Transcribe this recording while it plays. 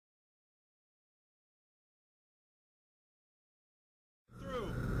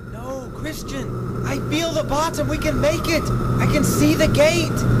Christian, I feel the bottom. We can make it. I can see the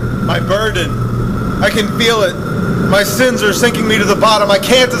gate. My burden. I can feel it. My sins are sinking me to the bottom. I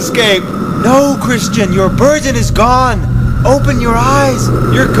can't escape. No, Christian, your burden is gone. Open your eyes.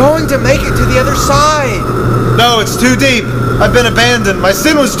 You're going to make it to the other side. No, it's too deep. I've been abandoned. My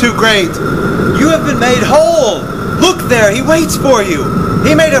sin was too great. You have been made whole. Look there, he waits for you.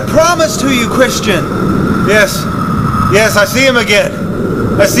 He made a promise to you, Christian. Yes. Yes, I see him again.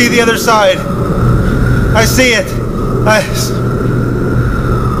 I see the other side. I see it.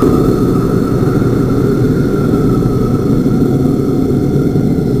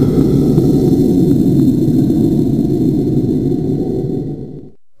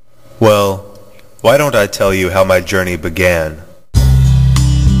 Well, why don't I tell you how my journey began?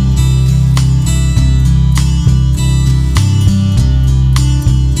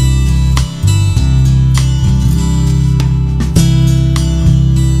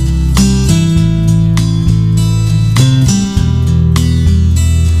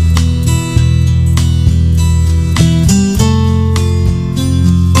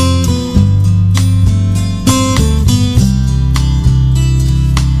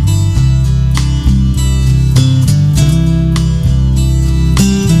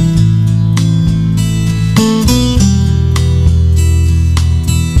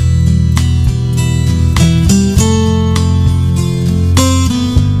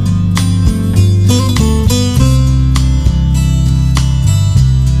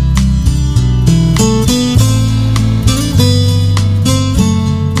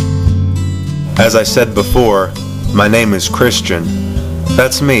 As I said before, my name is Christian.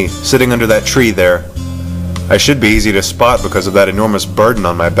 That's me, sitting under that tree there. I should be easy to spot because of that enormous burden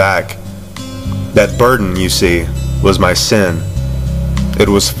on my back. That burden, you see, was my sin. It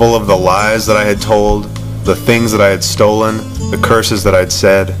was full of the lies that I had told, the things that I had stolen, the curses that I'd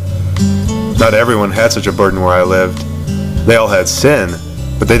said. Not everyone had such a burden where I lived. They all had sin,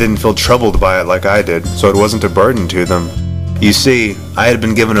 but they didn't feel troubled by it like I did, so it wasn't a burden to them. You see, I had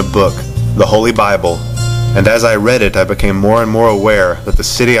been given a book, the Holy Bible, and as I read it, I became more and more aware that the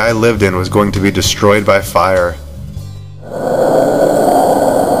city I lived in was going to be destroyed by fire.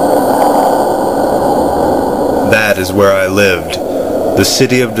 That is where I lived, the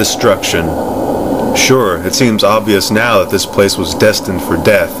city of destruction. Sure, it seems obvious now that this place was destined for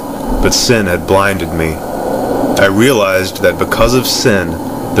death, but sin had blinded me. I realized that because of sin,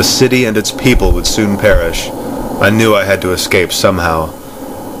 the city and its people would soon perish. I knew I had to escape somehow.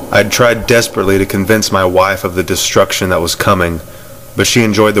 I'd tried desperately to convince my wife of the destruction that was coming, but she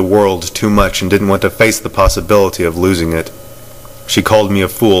enjoyed the world too much and didn't want to face the possibility of losing it. She called me a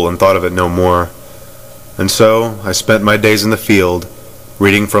fool and thought of it no more. And so I spent my days in the field,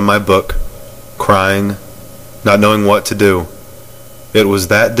 reading from my book, crying, not knowing what to do. It was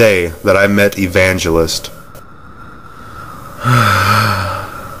that day that I met Evangelist.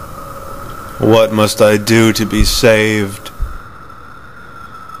 What must I do to be saved?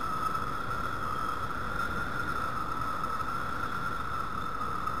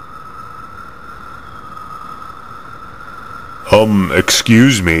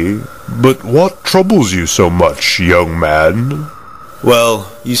 Excuse me, but what troubles you so much, young man?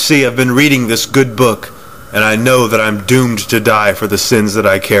 Well, you see, I've been reading this good book, and I know that I'm doomed to die for the sins that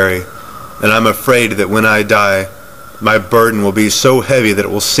I carry, and I'm afraid that when I die, my burden will be so heavy that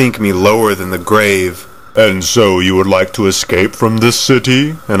it will sink me lower than the grave. And so you would like to escape from this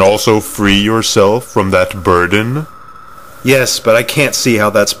city, and also free yourself from that burden? Yes, but I can't see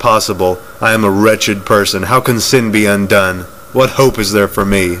how that's possible. I am a wretched person. How can sin be undone? What hope is there for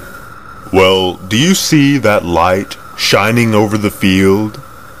me? Well, do you see that light shining over the field?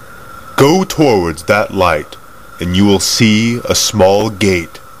 Go towards that light, and you will see a small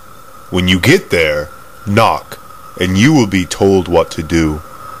gate. When you get there, knock, and you will be told what to do.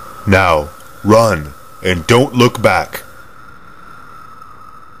 Now, run, and don't look back.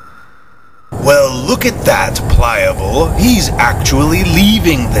 Well, look at that, Pliable. He's actually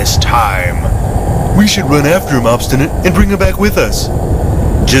leaving this time. We should run after him, Obstinate, and bring him back with us.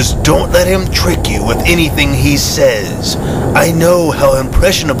 Just don't let him trick you with anything he says. I know how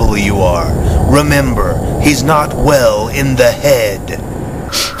impressionable you are. Remember, he's not well in the head.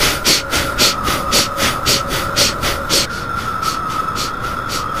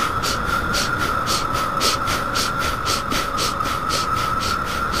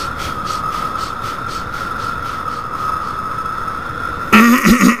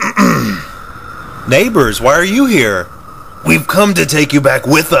 Neighbors, why are you here? We've come to take you back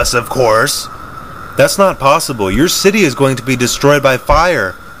with us, of course. That's not possible. Your city is going to be destroyed by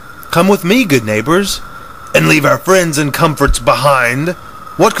fire. Come with me, good neighbors. And leave our friends and comforts behind.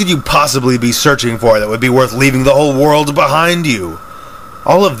 What could you possibly be searching for that would be worth leaving the whole world behind you?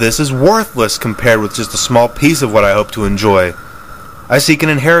 All of this is worthless compared with just a small piece of what I hope to enjoy. I seek an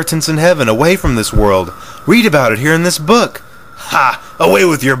inheritance in heaven away from this world. Read about it here in this book. Ha! Away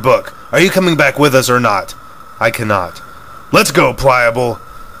with your book. Are you coming back with us or not? I cannot. Let's go, Pliable.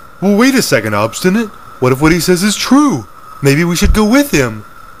 Well, wait a second, Obstinate. What if what he says is true? Maybe we should go with him.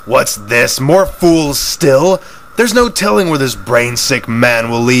 What's this? More fools still? There's no telling where this brain-sick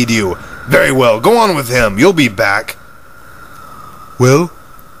man will lead you. Very well, go on with him. You'll be back. Well,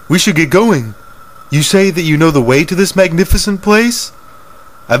 we should get going. You say that you know the way to this magnificent place?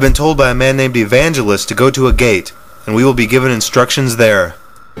 I've been told by a man named Evangelist to go to a gate, and we will be given instructions there.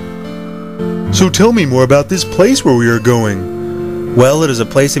 So tell me more about this place where we are going. Well, it is a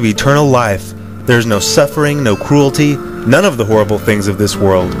place of eternal life. There is no suffering, no cruelty, none of the horrible things of this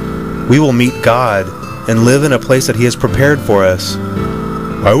world. We will meet God and live in a place that He has prepared for us.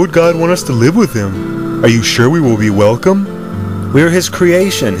 Why would God want us to live with Him? Are you sure we will be welcome? We are His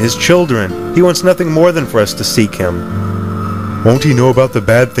creation, His children. He wants nothing more than for us to seek Him. Won't He know about the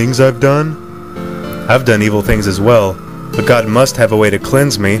bad things I've done? I've done evil things as well, but God must have a way to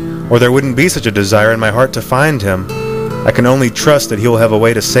cleanse me, or there wouldn't be such a desire in my heart to find Him. I can only trust that He will have a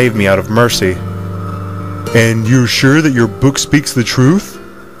way to save me out of mercy. And you're sure that your book speaks the truth?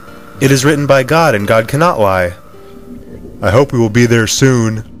 It is written by God, and God cannot lie. I hope we will be there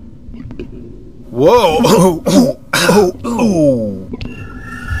soon. Whoa!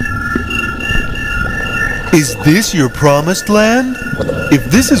 Is this your promised land? If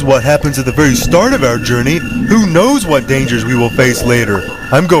this is what happens at the very start of our journey, who knows what dangers we will face later?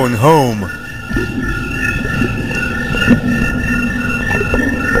 I'm going home.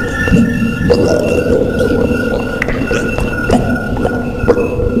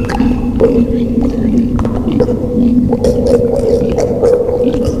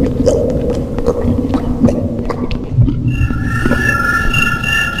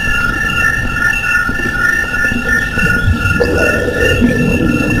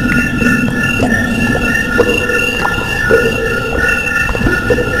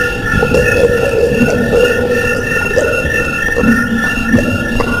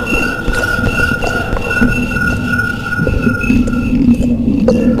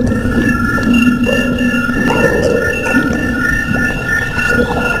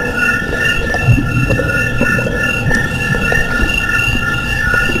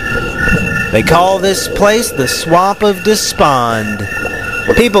 They call this place the Swamp of Despond.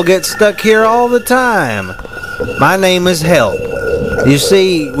 People get stuck here all the time. My name is Help. You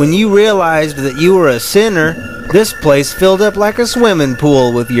see, when you realized that you were a sinner, this place filled up like a swimming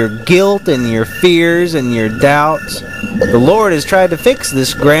pool with your guilt and your fears and your doubts. The Lord has tried to fix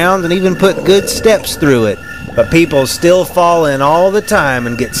this ground and even put good steps through it, but people still fall in all the time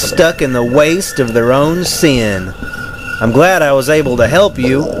and get stuck in the waste of their own sin. I'm glad I was able to help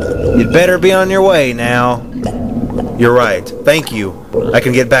you. You'd better be on your way now. You're right. Thank you. I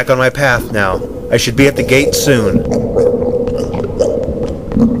can get back on my path now. I should be at the gate soon.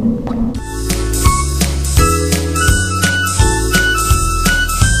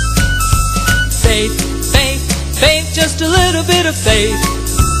 Faith, faith, faith, just a little bit of faith.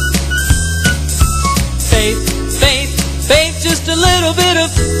 Faith, faith, faith, just a little bit of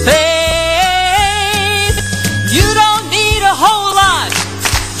faith. You don't need a whole lot,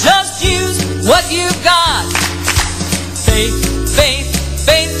 just use what you've got. Faith, faith,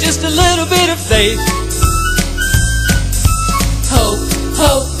 faith, just a little bit of faith. Hope,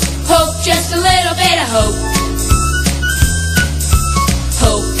 hope, hope, just a little bit of hope.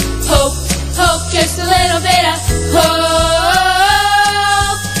 Hope, hope, hope, just a little bit of hope.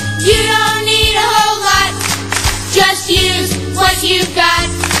 You don't need a whole lot, just use what you've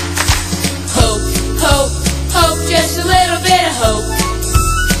got. Hope, hope, hope, just a little bit of hope.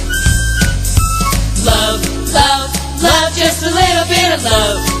 Love, love, love, just a little bit of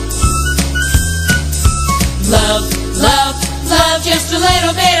love. Love, love, love, just a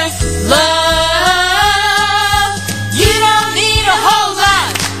little bit of love. You don't need a whole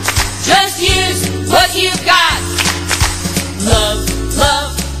lot, just use what you've got. Love,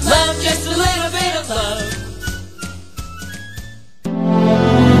 love, love, just a little bit of love.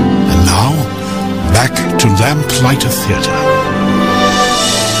 And now, back to Lamplighter Theatre.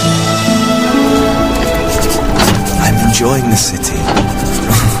 I'm enjoying the city,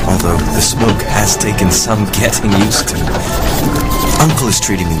 although the smoke has taken some getting used to. Uncle is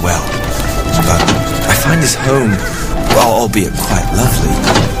treating me well, but I find his home, well, albeit quite lovely,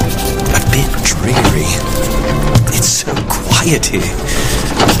 a bit dreary. It's so quiet here.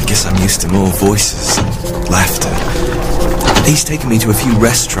 I guess I'm used to more voices and laughter. He's taken me to a few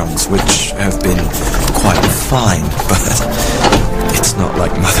restaurants which have been quite fine, but it's not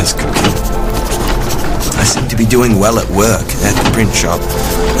like Mother's cooking. I seem to be doing well at work at the print shop.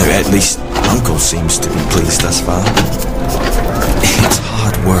 At least Uncle seems to be pleased thus far. It's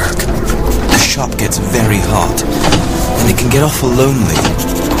hard work. The shop gets very hot, and it can get awful lonely.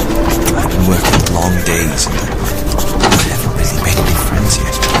 I've been working long days, and I haven't really made any friends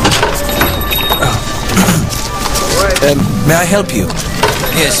yet. May I help you?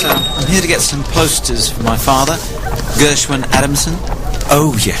 Yes, I'm here to get some posters for my father, Gershwin Adamson.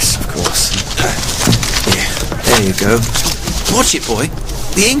 Oh, yes, of course. Yeah, there you go. Watch it, boy.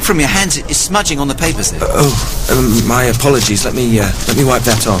 The ink from your hands is smudging on the papers there. My apologies. Let me wipe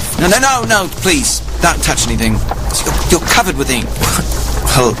that off. No, please. Don't touch anything. You're covered with ink.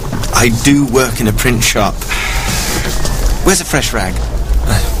 Well, I do work in a print shop. Where's a fresh rag?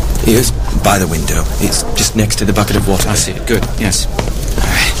 Here's by the window. It's just next to the bucket of water. I see it. Good, yes.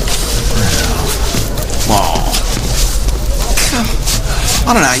 Wow.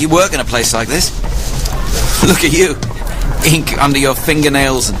 I don't know how you work in a place like this. Look at you. Ink under your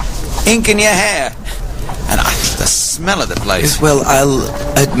fingernails and ink in your hair. And the smell of the place. Yes, well, I'll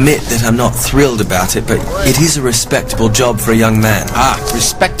admit that I'm not thrilled about it, but it is a respectable job for a young man.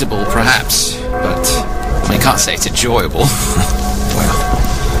 Respectable, perhaps. But I can't say it's enjoyable. Well,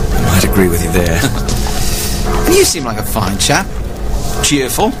 I might agree with you there. And you seem like a fine chap.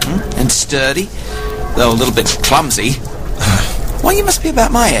 Cheerful and sturdy, though a little bit clumsy. Well, you must be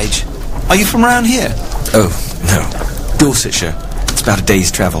about my age. Are you from around here? Oh, no. Dorsetshire. It's about a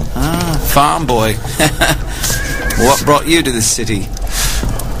day's travel. Farm boy. What brought you to this city?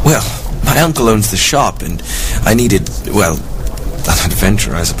 Well, my uncle owns the shop, and I needed, well, an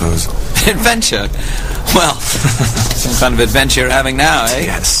adventure, I suppose. Adventure? Well, some kind of adventure you're having now, eh?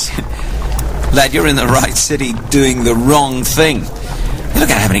 Yes. Lad, you're in the right city doing the wrong thing. You're not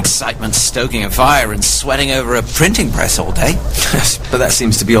going to have an excitement stoking a fire and sweating over a printing press all day. Yes, but that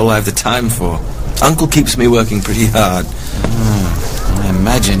seems to be all I have the time for. Uncle keeps me working pretty hard. I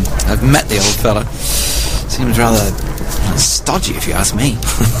imagine. I've met the old fella. Seems rather stodgy, if you ask me.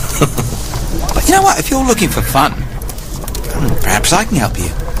 But you know what? If you're looking for fun, perhaps I can help you.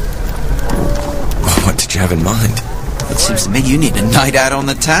 What did you have in mind? It seems to me you need a night out on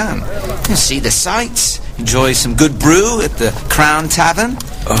the town. You see the sights, enjoy some good brew at the Crown Tavern.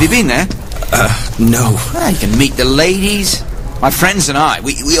 Have you been there? No. Well, you can meet the ladies. My friends and I,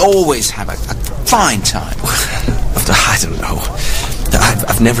 we always have a fine time. I don't know.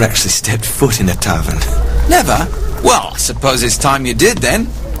 I've never actually stepped foot in a tavern. Never? Well, I suppose it's time you did then.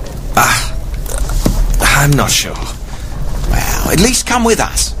 I'm not sure. Well, at least come with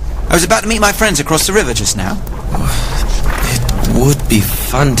us. I was about to meet my friends across the river just now. It would be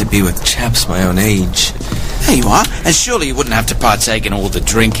fun to be with chaps my own age. There you are. And surely you wouldn't have to partake in all the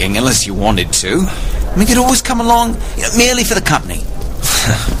drinking unless you wanted to. I mean, you could always come along, merely for the company.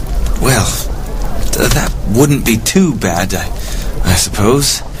 Well, that wouldn't be too bad, I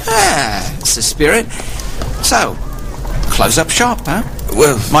suppose. It's the spirit. So, close up shop, huh?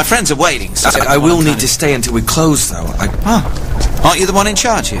 Well, my friends are waiting. So I will need to stay until we close, though. Aren't you the one in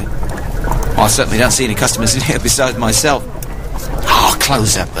charge here? Well, I certainly don't see any customers in here besides myself.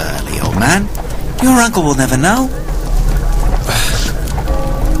 Close up early, old man. Your uncle will never know.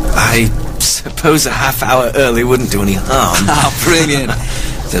 I suppose a half hour early wouldn't do any harm. Brilliant.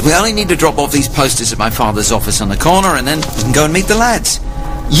 So we only need to drop off these posters at my father's office on the corner, and then we can go and meet the lads.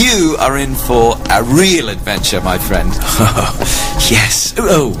 You are in for a real adventure, my friend. Yes.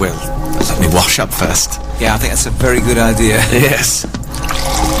 Oh, well, let me wash up first. Yeah, I think that's a very good idea. Yes.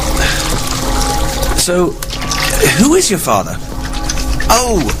 So, who is your father?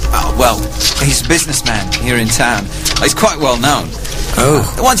 Well, he's a businessman here in town. He's quite well known.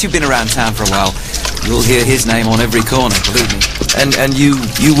 Once you've been around town for a while, you'll hear his name on every corner, believe me. And you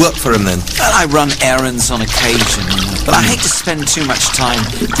work for him then? Well, I run errands on occasion, but I hate to spend too much time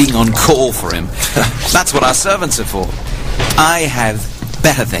being on call for him. That's what our servants are for. I have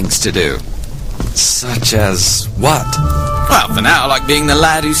better things to do. Such as what? Well, for now, like being the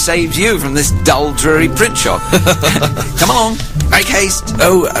lad who saved you from this dull, dreary print shop. Come along. Make haste.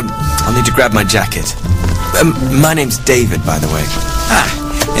 I'll need to grab my jacket. My name's David, by the way.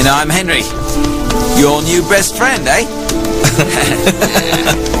 And I'm Henry. Your new best friend, eh?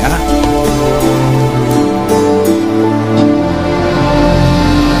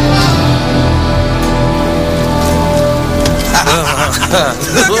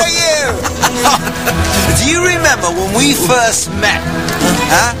 Look at you! Do you remember when we first met?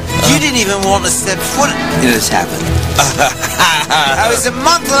 You didn't even want to step foot in this happened. Now it's a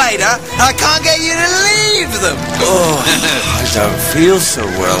month later, and I can't get you to leave them. Oh, I don't feel so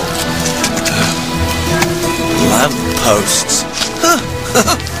well. Lampposts.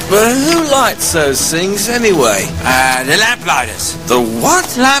 But who lights those things anyway? The Lamplighters. The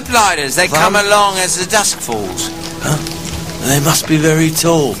what? Lamplighters. They come along as the dusk falls. Huh? They must be very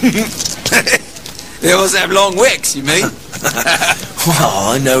tall. They also have long wicks, you mean? Well,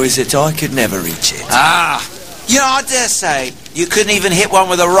 I know is that I could never reach it. You know, I dare say you couldn't even hit one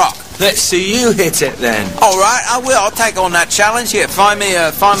with a rock. Let's see you hit it then. All right, I will. I'll take on that challenge. Here, find me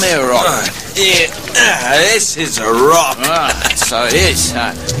a rock. Yeah, this is a rock. So it is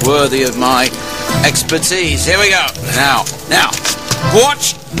worthy of my expertise. Here we go. Now,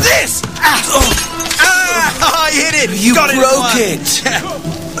 watch this. I hit it. You Got broke it.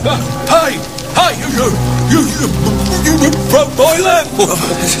 Hey, you broke my lamp.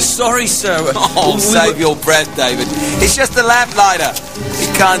 Sorry, sir. Oh, save your breath, David. It's just a lamplighter.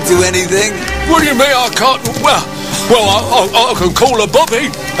 It can't do anything. What do you mean I can't? Well, I can call a bobby.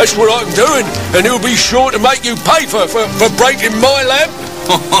 That's what I can do, and he'll be sure to make you pay for breaking my lamp.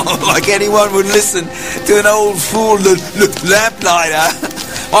 Like anyone would listen to an old fool lamplighter.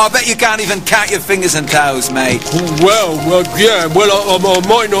 Oh, I bet you can't even count your fingers and toes, mate. Well, yeah. Well, I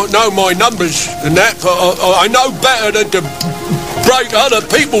might not know my numbers and that, but I know better than to break other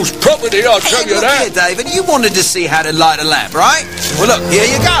people's property. I'll tell you Look that. here, David. You wanted to see how to light a lamp, right? Well, look, here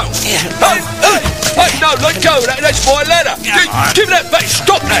you go. Hey, no, let go of that. That's my ladder. Give that back.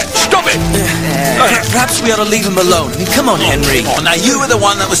 Stop that. Stop it. Perhaps we ought to leave him alone. I mean, come on, Henry. Oh, now you were the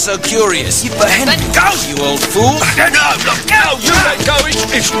one that was so curious. Yeah, but Henry... Let go, you old fool. No, you let go.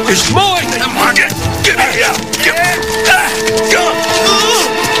 It's mine. Come on, get it here.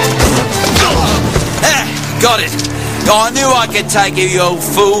 Got it. Oh, I knew I could take you, you old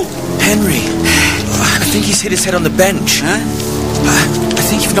fool. Henry, I think he's hit his head on the bench. Huh? I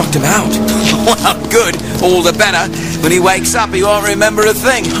think you've knocked him out. Well, good. All the better. When he wakes up, he won't remember a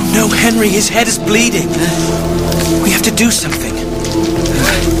thing. Oh, no, Henry, his head is bleeding. We have to do something.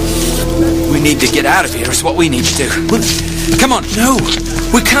 We need to get out of here, is what we need to do. Come on. No,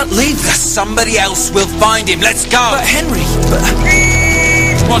 we can't leave this. Somebody else will find him. Let's go. But Henry...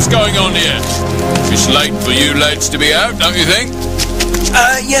 What's going on here? It's late for you lads to be out, don't you think?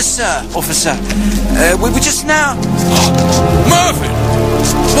 Yes, sir, officer. We were just now... Mervyn!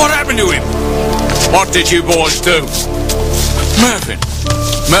 What happened to him? What did you boys do? Mervyn,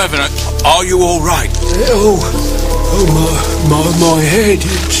 are you all right? My head.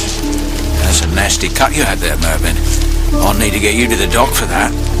 That's a nasty cut you had there, Mervyn. I'll need to get you to the doc for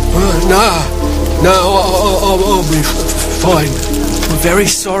that. No, I'll be fine. We're very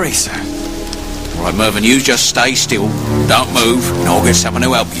sorry, sir. All right, Mervyn, you just stay still. Don't move, and I'll get someone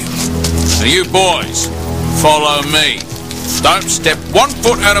to help you. Now you boys, follow me. Don't step 1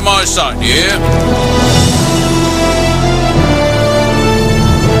 foot out of my sight, you hear?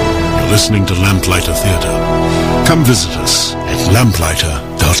 You're listening to Lamplighter Theatre. Come visit us at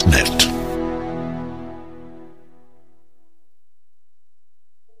lamplighter.net.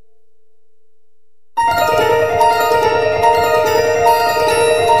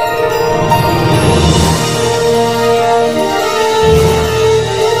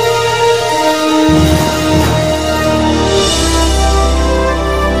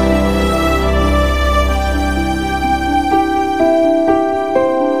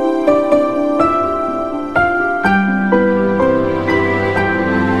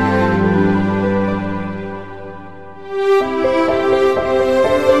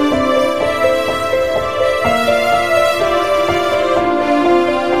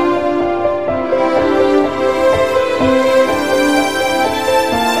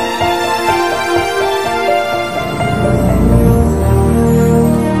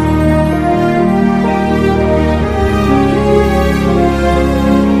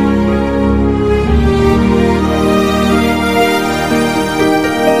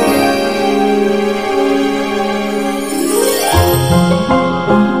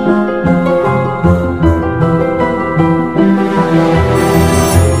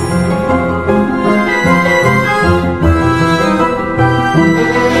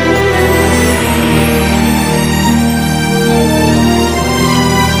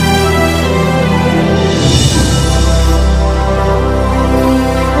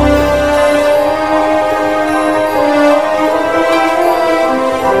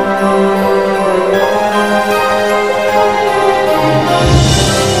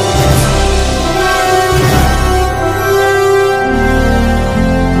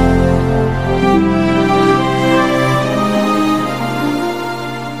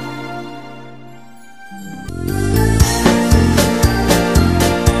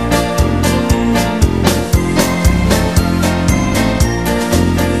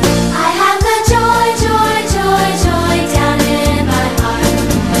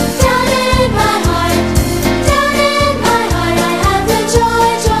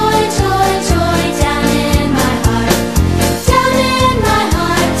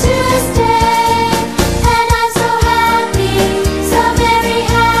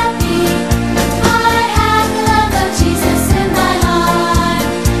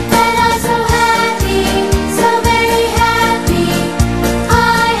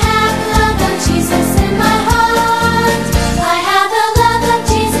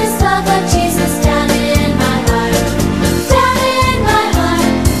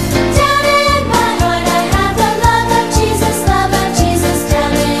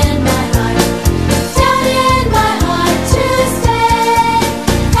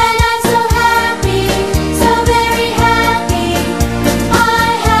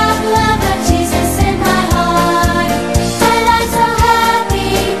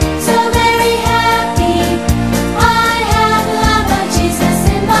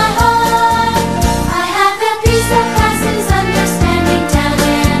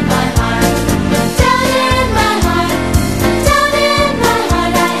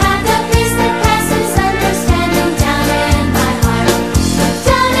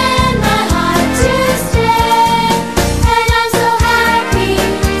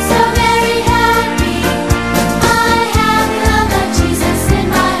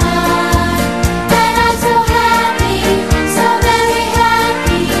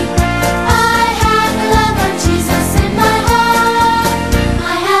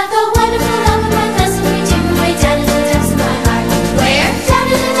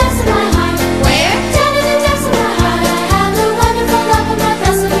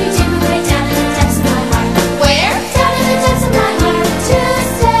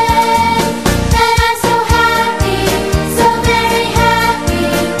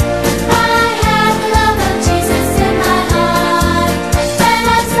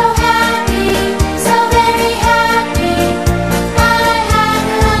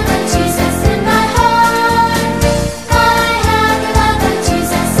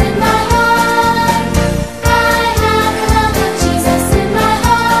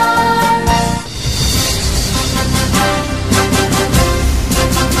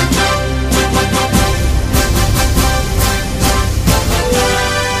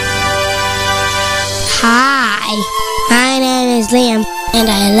 And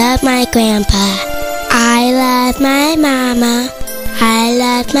I love my grandpa. I love my mama. I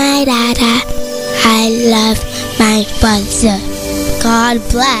love my dada. I love my brother. God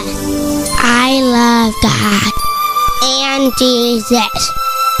bless. I love God and Jesus.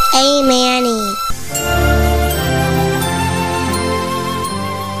 Amen.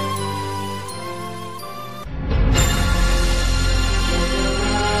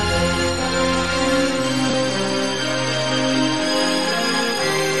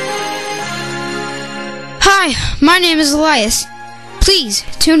 Hi, my name is Elias. Please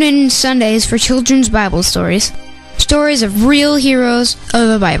tune in Sundays for children's Bible stories. Stories of real heroes of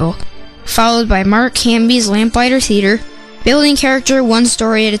the Bible, followed by Mark Hamby's Lamplighter Theater, building character one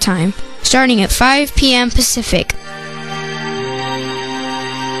story at a time, starting at 5 p.m. Pacific.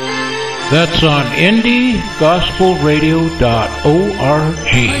 That's on indiegospelradio.org.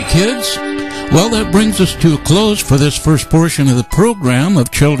 Hi, kids. Well, that brings us to a close for this first portion of the program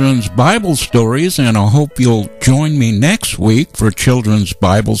of Children's Bible Stories, and I hope you'll join me next week for Children's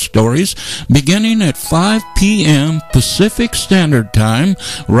Bible Stories, beginning at 5 p.m. Pacific Standard Time,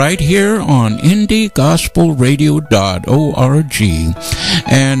 right here on indiegospelradio.org.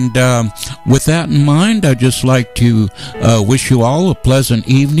 And with that in mind, I'd just like to wish you all a pleasant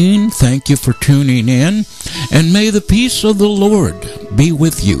evening. Thank you for tuning in, and may the peace of the Lord be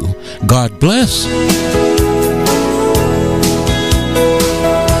with you. God bless. Father,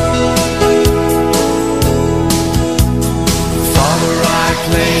 I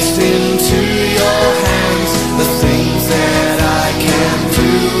place into your hands the things that I can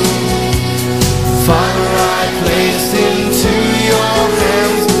do. Father, I place into your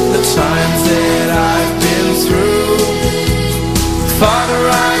hands the times that I've been through. Father,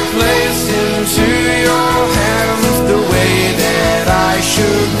 I place into your hands the way that I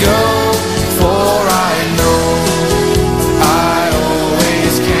should go.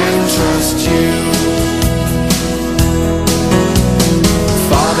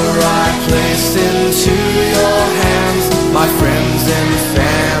 Into your hands, my friends and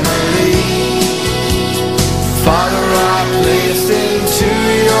family. Father, I place into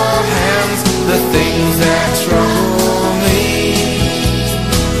your hands the things that trouble me.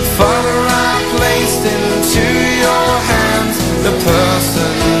 Father, I place into your hands the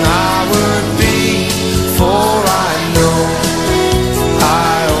person I would be, for I know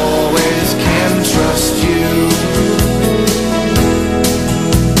I always can trust you.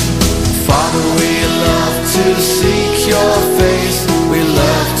 To seek your face, we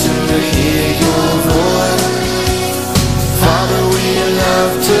love to hear your voice. Father, we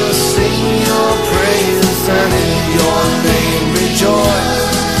love to sing your praise and in your name rejoice.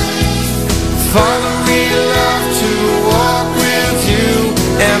 Father, we love to walk with you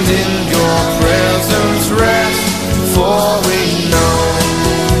and in your presence rest, for we know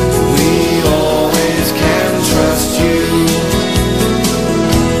we always can trust you.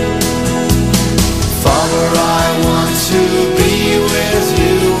 Father, I want to be with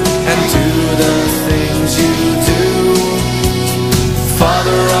you and do the things you do.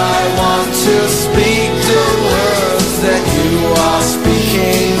 Father, I want to speak the words that you are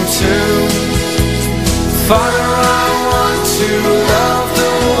speaking to. Father, I want to love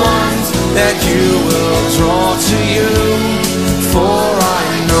the ones that you will draw to you, for I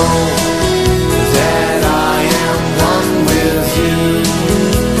know that I am one with you.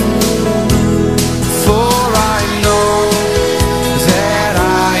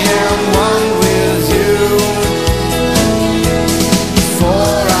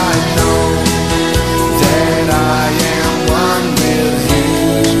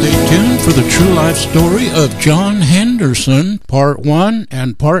 For the true life story of John Henderson, Part 1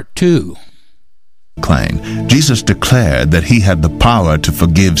 and Part 2. Jesus declared that he had the power to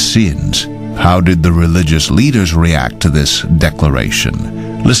forgive sins. How did the religious leaders react to this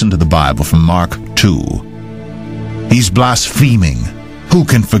declaration? Listen to the Bible from Mark 2. He's blaspheming. Who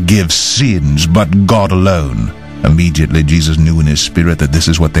can forgive sins but God alone? Immediately Jesus knew in his spirit that this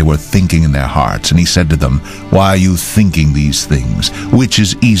is what they were thinking in their hearts, and he said to them, "Why are you thinking these things? Which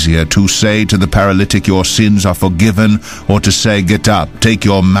is easier, to say to the paralytic, 'Your sins are forgiven,' or to say, 'Get up, take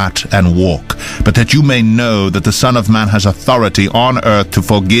your mat and walk'? But that you may know that the Son of Man has authority on earth to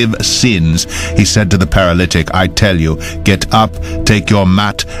forgive sins," he said to the paralytic, "I tell you, get up, take your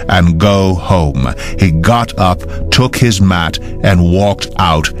mat and go home." He got up, took his mat, and walked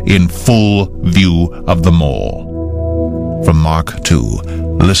out in full view of them all. From Mark 2,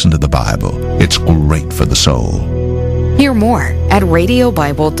 listen to the Bible. It's great for the soul. Hear more at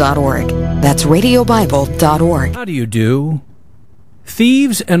radiobible.org. That's radiobible.org. How do you do?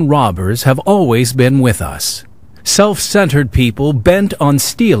 Thieves and robbers have always been with us. self-centered people bent on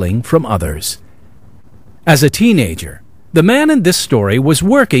stealing from others. As a teenager, the man in this story was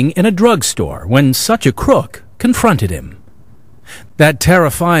working in a drugstore when such a crook confronted him. That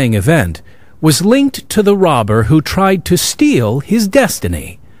terrifying event was linked to the robber who tried to steal his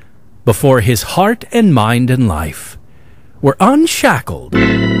destiny before his heart and mind and life were unshackled.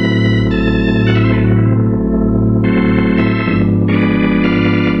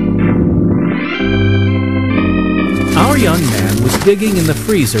 Our young man was digging in the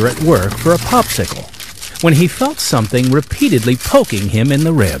freezer at work for a popsicle when he felt something repeatedly poking him in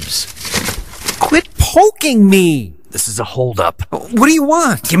the ribs. Quit poking me! This is a holdup. What do you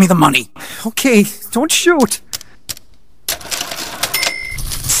want? Give me the money. Okay, don't shoot.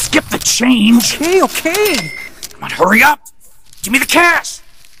 Skip the change. Okay. Come on, hurry up. Give me the cash.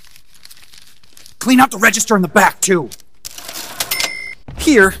 Clean out the register in the back, too.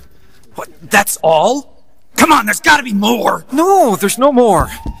 Here. What, that's all? Come on, there's gotta be more. No, there's no more.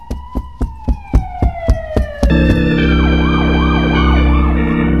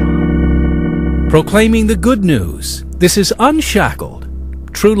 Proclaiming the good news, this is Unshackled,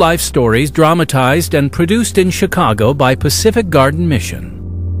 true life stories dramatized and produced in Chicago by Pacific Garden Mission.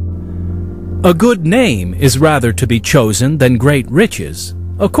 A good name is rather to be chosen than great riches,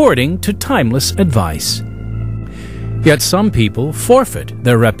 according to timeless advice. Yet some people forfeit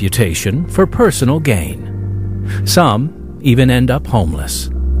their reputation for personal gain. Some even end up homeless.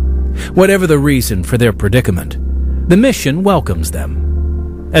 Whatever the reason for their predicament, the mission welcomes them.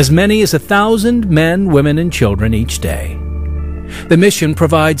 As many as 1,000 men, women, and children each day. The mission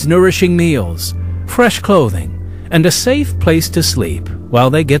provides nourishing meals, fresh clothing, and a safe place to sleep while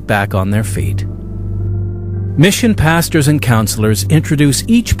they get back on their feet. Mission pastors and counselors introduce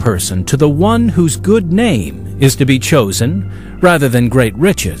each person to the one whose good name is to be chosen rather than great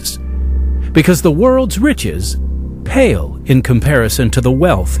riches, because the world's riches pale in comparison to the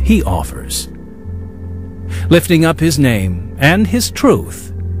wealth he offers. Lifting up his name and his truth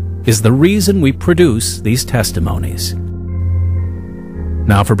is the reason we produce these testimonies.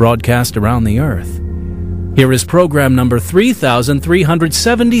 Now for broadcast around the earth, here is program number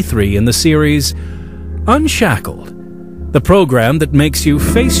 3373 in the series Unshackled, the program that makes you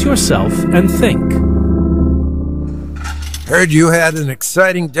face yourself and think. Heard you had an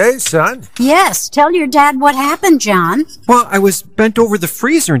exciting day, son. Yes, tell your dad what happened, John. Well, I was bent over the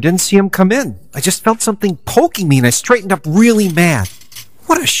freezer and didn't see him come in. I just felt something poking me and I straightened up really mad.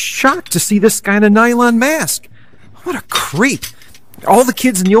 What a shock to see this guy in a nylon mask. What a creep. All the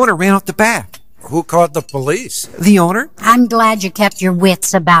kids and the owner ran out the back. Who called the police? The owner. I'm glad you kept your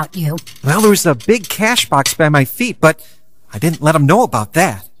wits about you. Well, there was a big cash box by my feet, but I didn't let him know about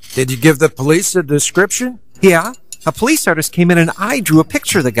that. Did you give the police a description? Yeah. A police artist came in and I drew a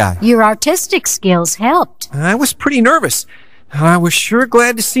picture of the guy. Your artistic skills helped. I was pretty nervous. I was sure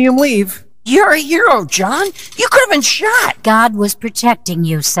glad to see him leave. You're a hero, John. You could have been shot. God was protecting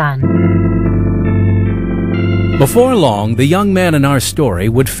you, son. Before long, the young man in our story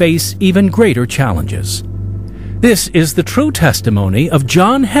would face even greater challenges. This is the true testimony of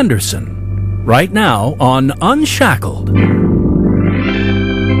John Henderson, right now on Unshackled.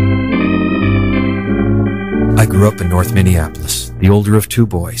 I grew up in North Minneapolis, the older of two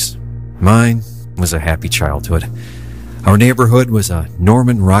boys. Mine was a happy childhood. Our neighborhood was a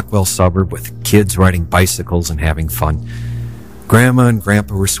Norman Rockwell suburb with kids riding bicycles and having fun. Grandma and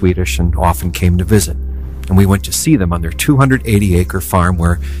Grandpa were Swedish and often came to visit, and we went to see them on their 280-acre farm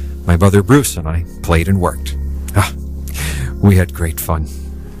where my brother Bruce and I played and worked. We had great fun,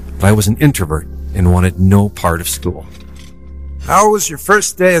 but I was an introvert and wanted no part of school. How was your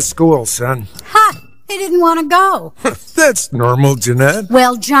first day of school, son? Ha! He didn't want to go. That's normal, Jeanette.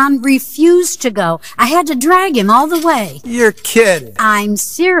 Well, John refused to go. I had to drag him all the way. You're kidding. I'm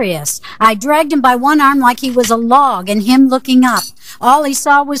serious. I dragged him by one arm like he was a log and him looking up. All he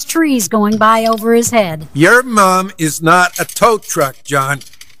saw was trees going by over his head. Your mom is not a tow truck, John.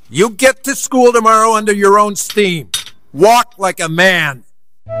 You get to school tomorrow under your own steam. Walk like a man.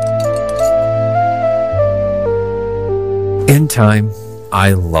 In time,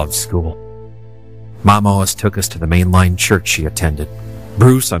 I loved school. Mom always took us to the mainline church she attended.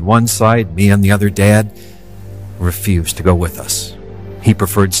 Bruce on one side, me on the other. Dad refused to go with us. He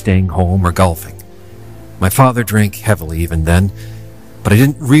preferred staying home or golfing. My father drank heavily even then, but I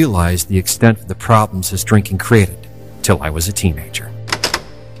didn't realize the extent of the problems his drinking created till I was a teenager.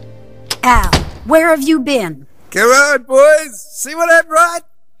 Al, where have you been? Come on, boys. See what I brought?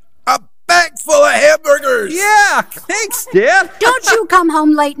 A bag full of hamburgers. Yeah, thanks, Dad. Don't you come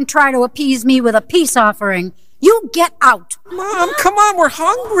home late and try to appease me with a peace offering. You get out. Mom, come on, we're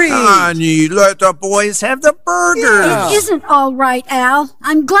hungry. Honey, let the boys have the burgers. It isn't all right, Al.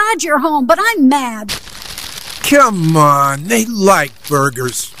 I'm glad you're home, but I'm mad. Come on, they like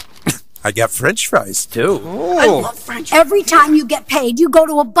burgers. I got French fries, too. I love French fries. Every time you get paid, you go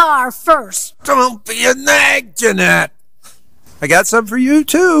to a bar first. Don't be a nag, Jeanette. I got some for you,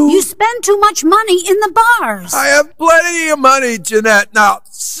 too. You spend too much money in the bars. I have plenty of money, Jeanette. Now,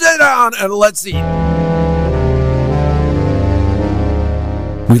 sit down and let's eat.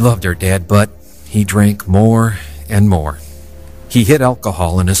 We loved our dad, but he drank more and more. He hid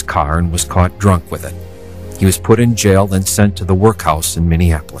alcohol in his car and was caught drunk with it. He was put in jail, then sent to the workhouse in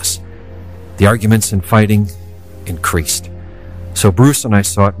Minneapolis. The arguments and fighting increased. So Bruce and I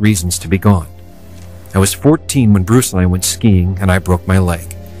sought reasons to be gone. I was 14 when Bruce and I went skiing, and I broke my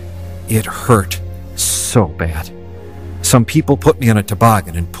leg. It hurt so bad. Some people put me on a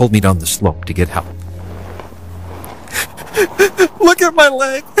toboggan and pulled me down the slope to get help. Look at my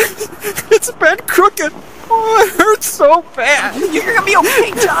leg. It's been crooked. Oh, it hurts so bad. You're going to be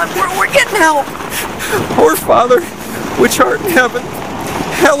okay, John. We're getting help. Our Father, which art in heaven,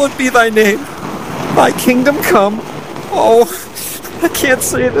 hallowed be thy name. Thy kingdom come. Oh, I can't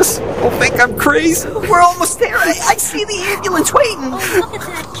say this. Don't think I'm crazy. We're almost there. I see the ambulance waiting.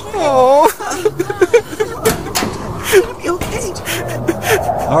 Oh, It'll be okay.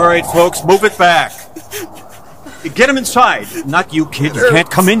 All right, folks, move it back. Get him inside. Not you, kid. You can't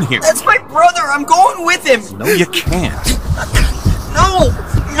come in here. That's my brother. I'm going with him. No, you can't.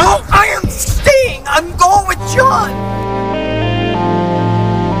 No, I am staying. I'm going with John.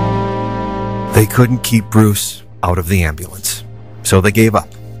 They couldn't keep Bruce out of the ambulance, so they gave up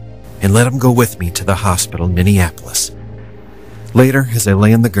and let him go with me to the hospital in Minneapolis. Later, as I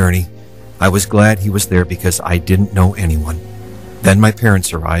lay in the gurney, I was glad he was there because I didn't know anyone. Then my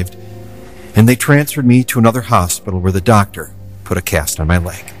parents arrived, and they transferred me to another hospital where the doctor put a cast on my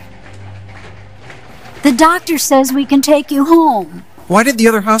leg. The doctor says we can take you home. Why did the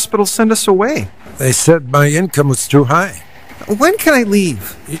other hospital send us away? They said my income was too high. When can I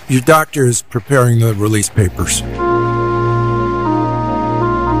leave? Your doctor is preparing the release papers.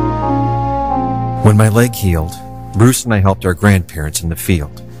 When my leg healed, Bruce and I helped our grandparents in the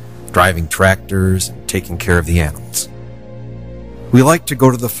field, driving tractors and taking care of the animals. We liked to go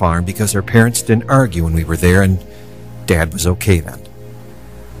to the farm because our parents didn't argue when we were there, and Dad was okay then.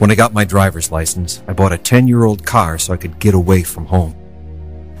 When I got my driver's license, I bought a 10-year-old car so I could get away from home.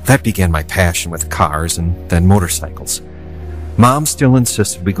 That began my passion with cars and then motorcycles. Mom still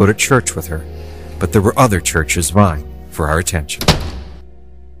insisted we go to church with her, but there were other churches vying for our attention.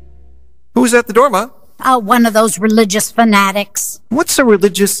 Who was at the door, Ma? Oh, one of those religious fanatics. What's a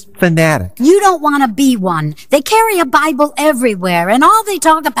religious fanatic? You don't want to be one. They carry a Bible everywhere, and all they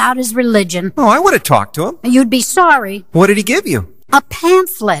talk about is religion. Oh, I would have talked to him. You'd be sorry. What did he give you? A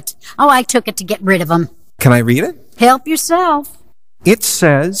pamphlet. Oh, I took it to get rid of him. Can I read it? Help yourself. It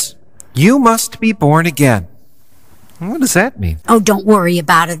says, "You must be born again." What does that mean? Oh, don't worry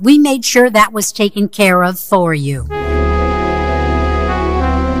about it. We made sure that was taken care of for you.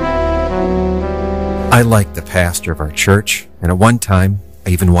 I liked the pastor of our church, and at one time, I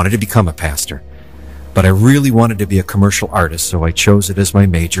even wanted to become a pastor. But I really wanted to be a commercial artist, so I chose it as my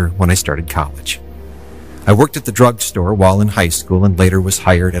major when I started college. I worked at the drugstore while in high school and later was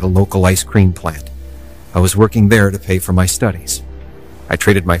hired at a local ice cream plant. I was working there to pay for my studies. I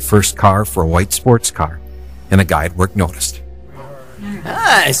traded my first car for a white sports car, and a guy at work noticed.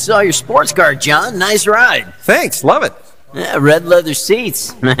 I saw your sports car, John. Nice ride. Thanks, love it. Yeah, red leather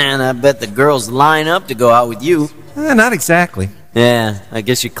seats. Man, I bet the girls line up to go out with you. Not exactly. Yeah, I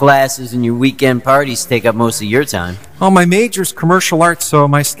guess your classes and your weekend parties take up most of your time. Oh, my major's commercial arts, so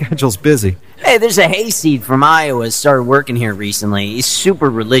my schedule's busy. Hey, there's a hayseed from Iowa started working here recently. He's super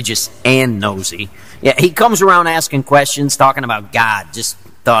religious and nosy. Yeah, he comes around asking questions, talking about God. Just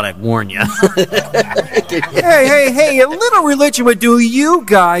thought I'd warn you. Hey, a little religion would do you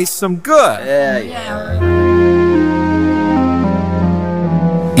guys some good. Yeah.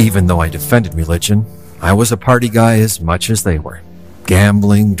 Even though I defended religion, I was a party guy as much as they were.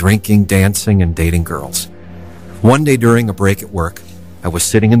 Gambling, drinking, dancing, and dating girls. One day during a break at work, I was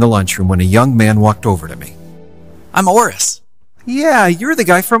sitting in the lunchroom when a young man walked over to me. I'm Oris. Yeah, you're the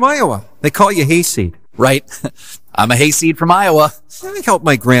guy from Iowa. They call you Hayseed. Right. I'm a hayseed from Iowa. I helped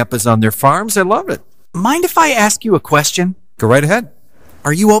my grandpas on their farms. I loved it. Mind if I ask you a question? Go right ahead.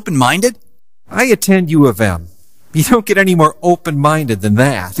 Are you open-minded? I attend U of M. You don't get any more open-minded than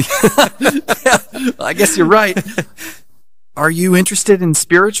that. I guess you're right. Are you interested in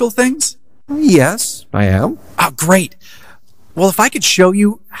spiritual things? Yes, I am. Oh, great. Well, if I could show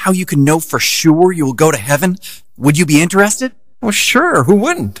you how you can know for sure you will go to heaven, would you be interested? Well, sure. Who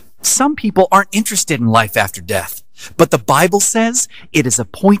wouldn't? Some people aren't interested in life after death. But the Bible says it is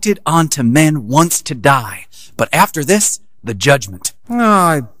appointed unto men once to die. But after this, the judgment. Oh,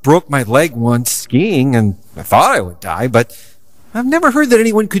 I broke my leg once skiing, and I thought I would die, but I've never heard that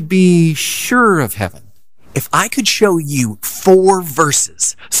anyone could be sure of heaven. If I could show you 4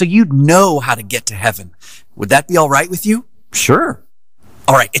 verses so you'd know how to get to heaven, would that be all right with you? Sure.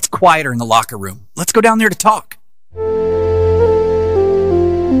 All right, it's quieter in the locker room. Let's go down there to talk.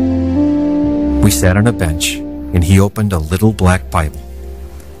 We sat on a bench, and he opened a little black Bible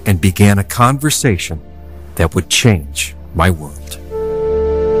and began a conversation that would change my world.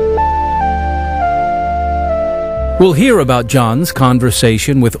 We'll hear about John's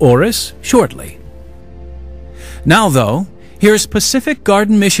conversation with Oris shortly. Now, though, here's Pacific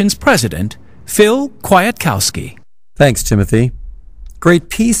Garden Mission's president, Phil Kwiatkowski. Thanks, Timothy. Great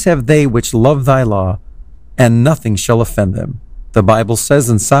peace have they which love thy law, and nothing shall offend them. The Bible says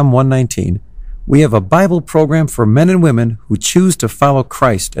in Psalm 119, we have a Bible program for men and women who choose to follow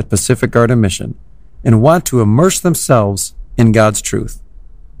Christ at Pacific Garden Mission and want to immerse themselves in God's truth.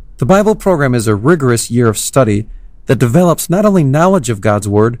 The Bible program is a rigorous year of study that develops not only knowledge of God's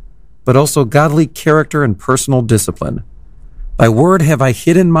Word, but also godly character and personal discipline. Thy word have I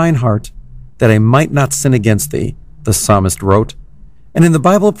hid in mine heart, that I might not sin against thee, the psalmist wrote. And in the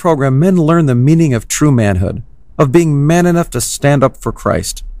Bible program, men learn the meaning of true manhood, of being man enough to stand up for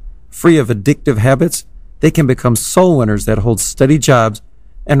Christ. Free of addictive habits, they can become soul winners that hold steady jobs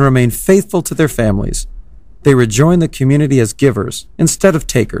and remain faithful to their families. They rejoin the community as givers instead of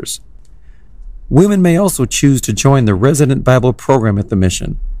takers. Women may also choose to join the resident Bible program at the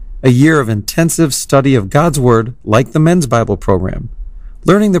mission, a year of intensive study of God's Word like the men's Bible program.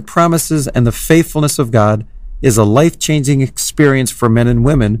 Learning the promises and the faithfulness of God is a life-changing experience for men and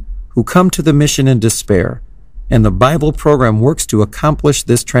women who come to the mission in despair, and the Bible program works to accomplish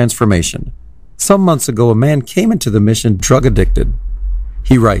this transformation. Some months ago, a man came into the mission drug-addicted.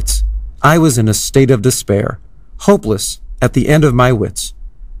 He writes, I was in a state of despair, hopeless, at the end of my wits.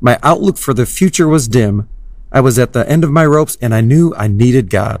 My outlook for the future was dim. I was at the end of my ropes, and I knew I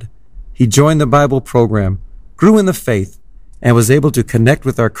needed God. He joined the Bible program, grew in the faith, and was able to connect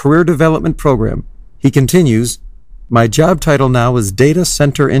with our career development program. He continues, my job title now is Data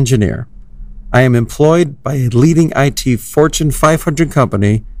Center Engineer. I am employed by a leading IT Fortune 500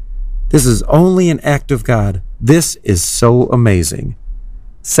 company. This is only an act of God. This is so amazing.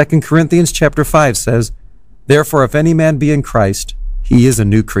 2 Corinthians chapter 5 says, therefore, if any man be in Christ, he is a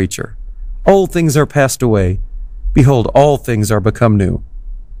new creature. Old things are passed away. Behold, all things are become new.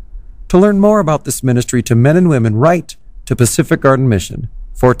 To learn more about this ministry to men and women, write to Pacific Garden Mission,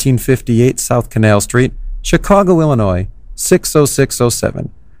 1458 South Canal Street, Chicago, Illinois,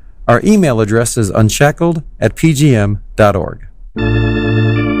 60607. Our email address is unshackled@pgm.org.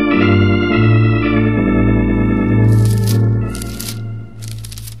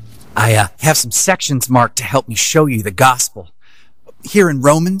 I have some sections marked to help me show you the gospel. Here in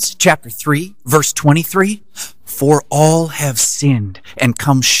Romans chapter 3, verse 23, for all have sinned and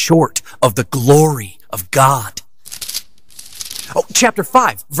come short of the glory of God. Oh, chapter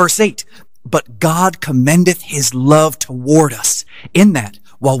 5, verse 8, but God commendeth his love toward us, in that,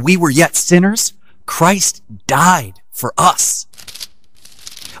 while we were yet sinners, Christ died for us.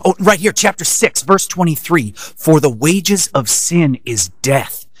 Oh, right here, chapter 6, verse 23, for the wages of sin is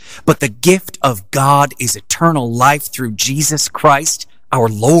death, but the gift of God is eternal life through Jesus Christ, our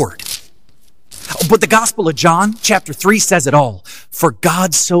Lord. But the Gospel of John, chapter 3, says it all. For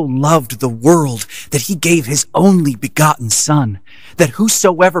God so loved the world that he gave his only begotten Son, that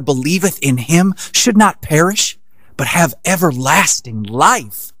whosoever believeth in him should not perish, but have everlasting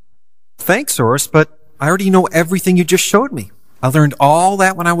life. Thanks, Oris, but I already know everything you just showed me. I learned all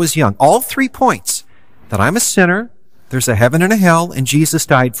that when I was young. All 3 points. That I'm a sinner, there's a heaven and a hell, and Jesus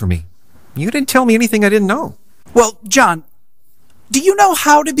died for me. You didn't tell me anything I didn't know. Well, John, do you know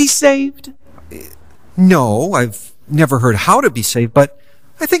how to be saved? No, I've never heard how to be saved, but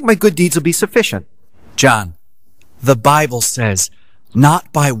I think my good deeds will be sufficient. John, the Bible says,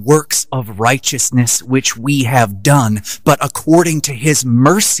 not by works of righteousness which we have done, but according to his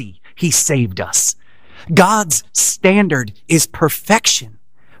mercy he saved us. God's standard is perfection.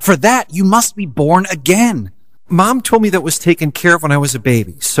 For that, you must be born again. Mom told me that was taken care of when I was a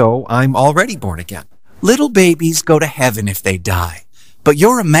baby, so I'm already born again. Little babies go to heaven if they die, but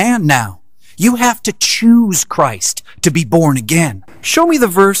you're a man now. You have to choose Christ to be born again. Show me the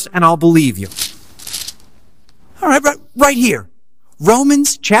verse and I'll believe you. All right here.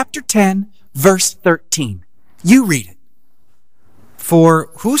 Romans chapter 10, verse 13. You read it. For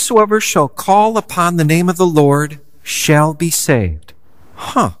whosoever shall call upon the name of the Lord shall be saved.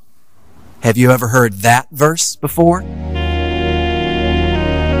 Huh. Have you ever heard that verse before?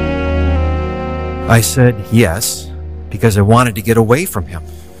 I said yes, because I wanted to get away from him.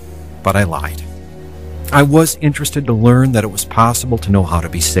 But I lied. I was interested to learn that it was possible to know how to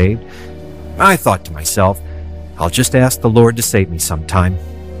be saved. I thought to myself, I'll just ask the Lord to save me sometime.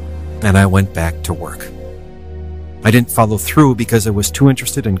 And I went back to work. I didn't follow through because I was too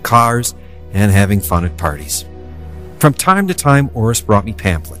interested in cars and having fun at parties. From time to time, Oris brought me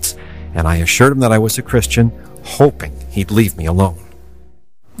pamphlets, and I assured him that I was a Christian, hoping he'd leave me alone.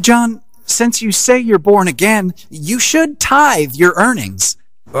 John, since you say you're born again, you should tithe your earnings.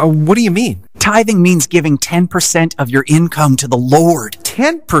 What do you mean? Tithing means giving 10% of your income to the Lord.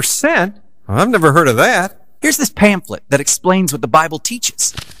 10%? I've never heard of that. Here's this pamphlet that explains what the Bible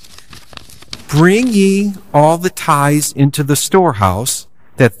teaches. Bring ye all the tithes into the storehouse,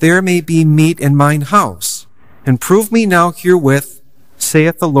 that there may be meat in mine house. And prove me now herewith,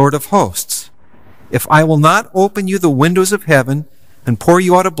 saith the Lord of hosts, if I will not open you the windows of heaven, and pour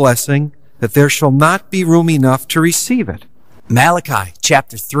you out a blessing, that there shall not be room enough to receive it. Malachi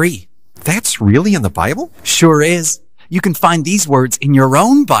chapter 3. That's really in the Bible? Sure is. You can find these words in your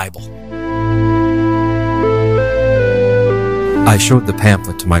own Bible. I showed the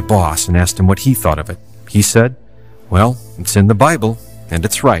pamphlet to my boss and asked him what he thought of it. He said, well, it's in the Bible, and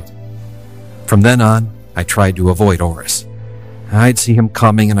it's right. From then on, I tried to avoid Oris. I'd see him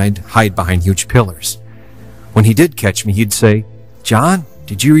coming and I'd hide behind huge pillars. When he did catch me, he'd say, John,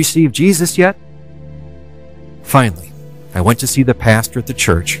 did you receive Jesus yet? Finally, I went to see the pastor at the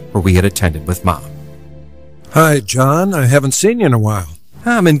church where we had attended with Mom. Hi, John. I haven't seen you in a while.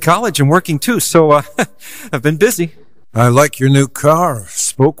 I'm in college and working too, so I've been busy. I like your new car,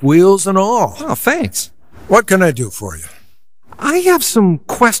 spoke wheels and all. Oh, thanks. What can I do for you? I have some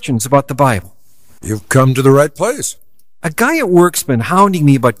questions about the Bible. You've come to the right place. A guy at work's been hounding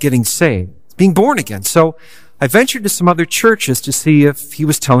me about getting saved, being born again, so I ventured to some other churches to see if he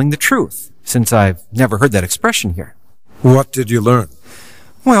was telling the truth, since I've never heard that expression here. What did you learn?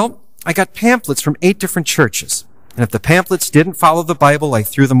 Well, I got pamphlets from 8 different churches, and if the pamphlets didn't follow the Bible, I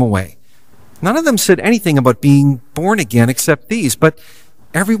threw them away. None of them said anything about being born again except these, but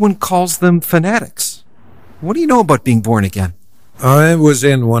everyone calls them fanatics. What do you know about being born again? I was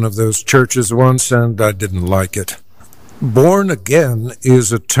in one of those churches once, and I didn't like it. Born again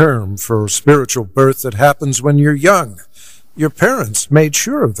is a term for spiritual birth that happens when you're young. Your parents made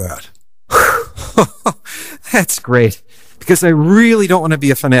sure of that. That's great, because I really don't want to be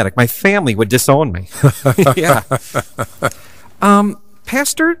a fanatic. My family would disown me. Yeah.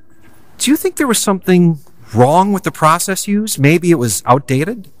 Pastor, do you think there was something wrong with the process used? Maybe it was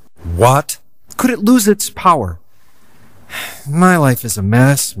outdated? What? Could it lose its power? My life is a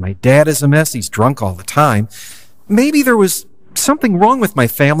mess. My dad is a mess. He's drunk all the time. Maybe there was something wrong with my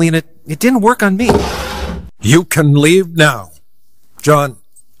family and it didn't work on me. You can leave now. John,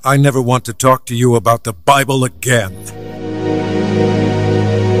 I never want to talk to you about the Bible again.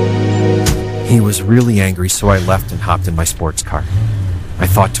 He was really angry, so I left and hopped in my sports car. I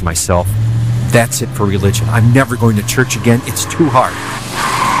thought to myself, that's it for religion. I'm never going to church again. It's too hard.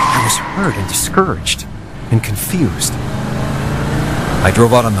 I was hurt and discouraged and confused. I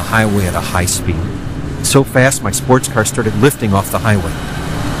drove out on the highway at a high speed. So fast, my sports car started lifting off the highway.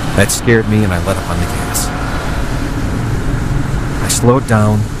 That scared me, and I let up on the gas. I slowed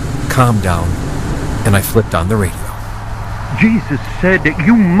down, calmed down, and I flipped on the radio. Jesus said that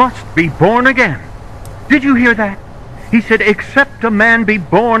you must be born again. Did you hear that? He said, except a man be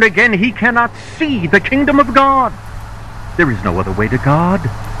born again, he cannot see the kingdom of God. There is no other way to God.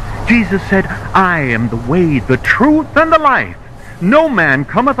 Jesus said, I am the way, the truth, and the life. No man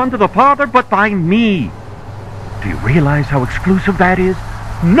cometh unto the Father but by me. Do you realize how exclusive that is?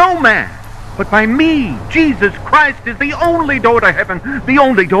 No man but by me. Jesus Christ is the only door to heaven, the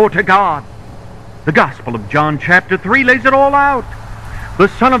only door to God. The Gospel of John chapter 3 lays it all out. The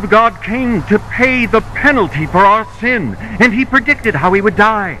Son of God came to pay the penalty for our sin, and he predicted how he would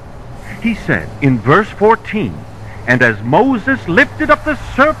die. He said in verse 14, and as Moses lifted up the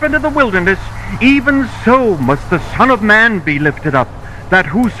serpent in the wilderness, even so must the Son of Man be lifted up, that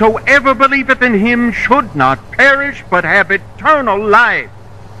whosoever believeth in him should not perish, but have eternal life.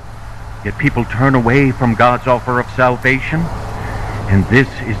 Yet people turn away from God's offer of salvation, and this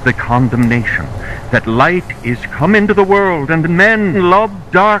is the condemnation, that light is come into the world, and men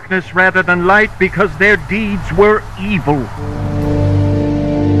love darkness rather than light, because their deeds were evil.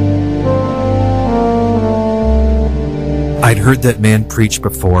 I'd heard that man preach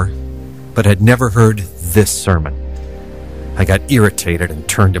before, but had never heard this sermon. I got irritated and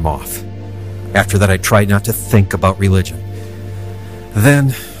turned him off. After that, I tried not to think about religion.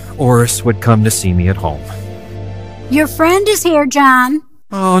 Then, Oris would come to see me at home. Your friend is here, John.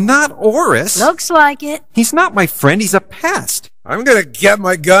 Oh, not Oris. Looks like it. He's not my friend. He's a pest. I'm gonna get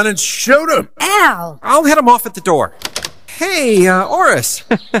my gun and shoot him. Al! I'll head him off at the door. Hey, Oris.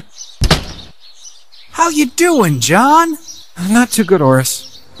 How you doing, John? Not too good,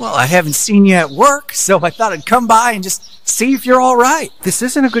 Oris. Well, I haven't seen you at work, so I thought I'd come by and just see if you're all right. This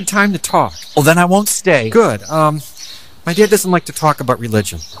isn't a good time to talk. Well, then I won't stay. Good. My dad doesn't like to talk about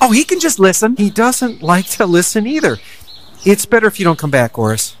religion. Oh, he can just listen. He doesn't like to listen either. It's better if you don't come back,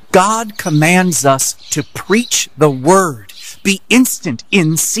 Oris. God commands us to preach the word. Be instant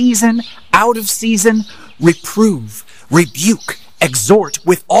in season, out of season, reprove, rebuke, exhort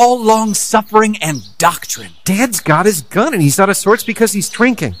with all long-suffering and doctrine. Dad's got his gun and he's out of sorts because he's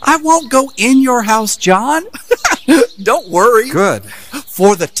drinking. I won't go in your house, John. Don't worry. Good.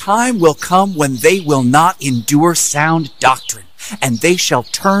 For the time will come when they will not endure sound doctrine, and they shall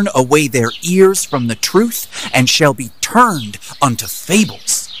turn away their ears from the truth, and shall be turned unto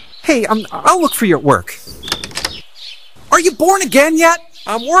fables. Hey, I'll look for you at work. Are you born again yet?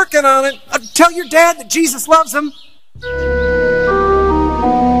 I'm working on it. Tell your dad that Jesus loves him.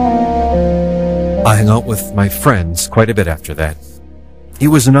 I hung out with my friends quite a bit after that. It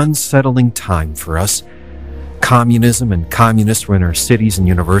was an unsettling time for us. Communism and communists were in our cities and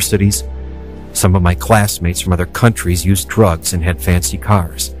universities. Some of my classmates from other countries used drugs and had fancy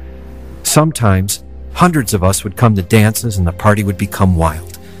cars. Sometimes, hundreds of us would come to dances and the party would become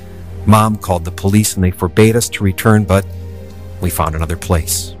wild. Mom called the police and they forbade us to return, but we found another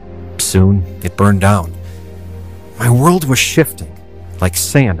place. Soon, it burned down. My world was shifting, like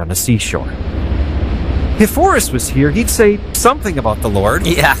sand on a seashore. If Oris was here, he'd say something about the Lord.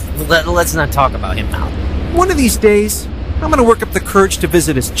 Yeah, let's not talk about him now. One of these days, I'm going to work up the courage to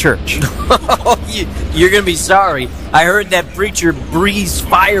visit his church. You're going to be sorry. I heard that preacher breathes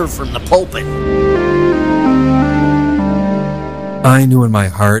fire from the pulpit. I knew in my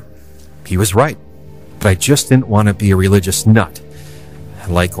heart he was right, but I just didn't want to be a religious nut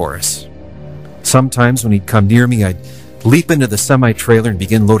like Oris. Sometimes when he'd come near me, I'd leap into the semi-trailer and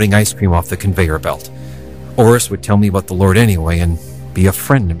begin loading ice cream off the conveyor belt. Oris would tell me about the Lord anyway and be a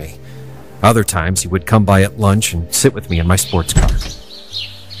friend to me. Other times, he would come by at lunch and sit with me in my sports car.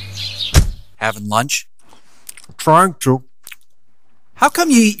 Having lunch? Trying to. How come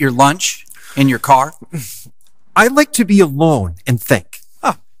you eat your lunch in your car? I like to be alone and think.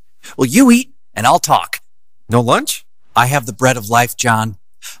 Oh, well, you eat and I'll talk. No lunch? I have the bread of life, John.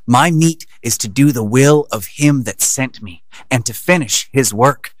 My meat is to do the will of him that sent me and to finish his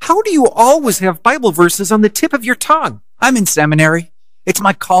work. How do you always have Bible verses on the tip of your tongue? I'm in seminary. It's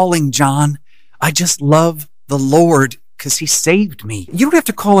my calling, John. I just love the Lord because he saved me. You don't have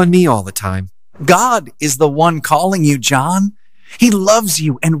to call on me all the time. God is the one calling you, John. He loves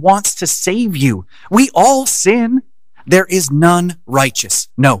you and wants to save you. We all sin. There is none righteous.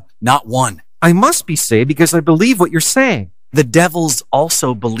 No, not one. I must be saved because I believe what you're saying. The devils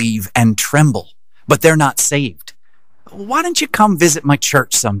also believe and tremble, but they're not saved. Why don't you come visit my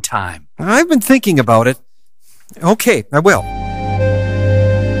church sometime? I've been thinking about it. Okay, I will.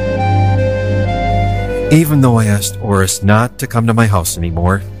 Even though I asked Oris not to come to my house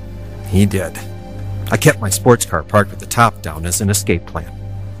anymore, he did. I kept my sports car parked with the top down as an escape plan.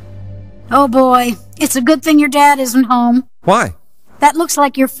 Oh boy, it's a good thing your dad isn't home. Why? That looks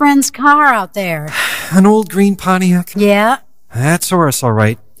like your friend's car out there. An old green Pontiac? Yeah. That's Oris, all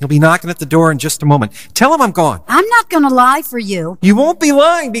right. He'll be knocking at the door in just a moment. Tell him I'm gone. I'm not gonna lie for you. You won't be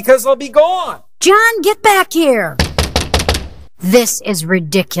lying because I'll be gone. John, get back here. This is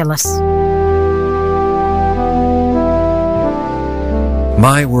ridiculous.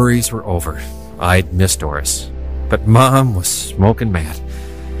 My worries were over. I'd missed Oris. But Mom was smoking mad.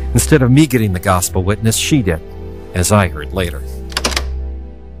 Instead of me getting the gospel witness, she did, as I heard later.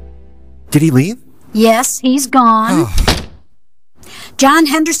 Did he leave? Yes, he's gone. John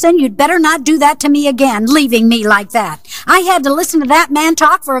Henderson, you'd better not do that to me again, leaving me like that. I had to listen to that man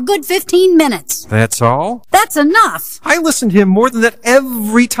talk for a good 15 minutes. That's all? That's enough. I listen to him more than that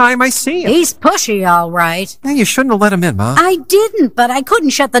every time I see him. He's pushy, all right. Now, you shouldn't have let him in, Ma. I didn't, but I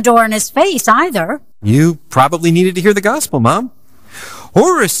couldn't shut the door in his face either. You probably needed to hear the gospel, Mom.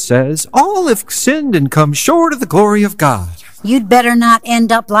 Oris says, all have sinned and come short of the glory of God. You'd better not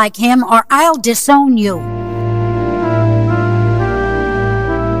end up like him, or I'll disown you.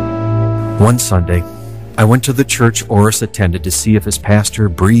 One Sunday, I went to the church Oris attended to see if his pastor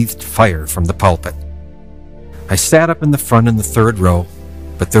breathed fire from the pulpit. I sat up in the front in the third row,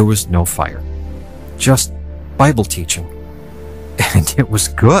 but there was no fire. Just Bible teaching and it was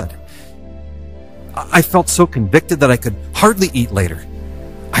good. I felt so convicted that I could hardly eat later.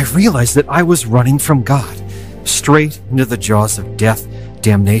 I realized that I was running from God, straight into the jaws of death,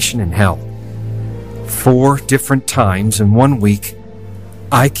 damnation, and hell. 4 different times in 1 week,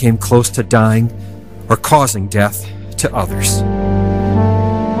 I came close to dying or causing death to others.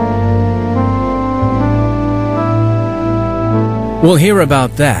 We'll hear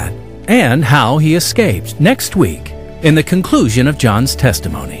about that and how he escaped next week in the conclusion of John's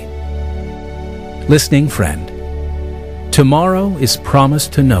testimony. Listening friend, tomorrow is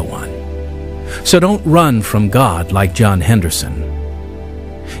promised to no one. So don't run from God like John Henderson.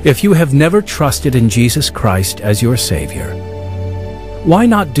 If you have never trusted in Jesus Christ as your Savior, why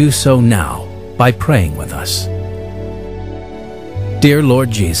not do so now by praying with us? Dear Lord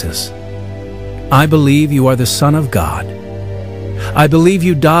Jesus, I believe you are the Son of God. I believe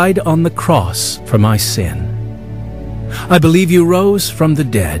you died on the cross for my sin. I believe you rose from the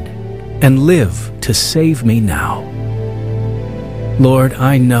dead and live to save me now. Lord,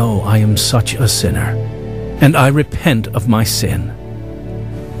 I know I am such a sinner, and I repent of my sin.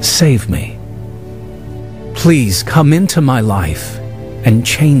 Save me. Please come into my life and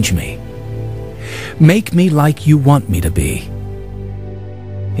change me. Make me like you want me to be.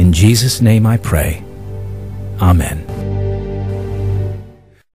 In Jesus' name I pray. Amen.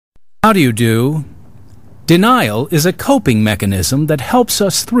 How do you do? Denial is a coping mechanism that helps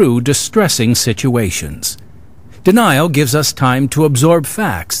us through distressing situations. Denial gives us time to absorb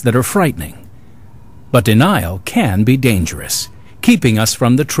facts that are frightening. But denial can be dangerous, keeping us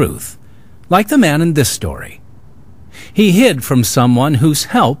from the truth, like the man in this story. He hid from someone whose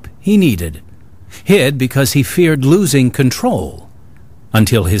help he needed, hid because he feared losing control,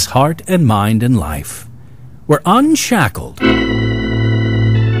 until his heart and mind and life were unshackled.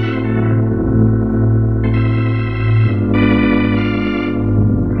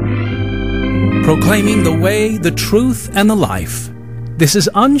 Proclaiming the way, the truth, and the life. This is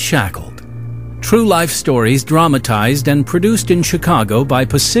Unshackled. True life stories dramatized and produced in Chicago by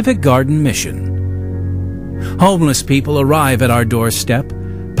Pacific Garden Mission. Homeless people arrive at our doorstep,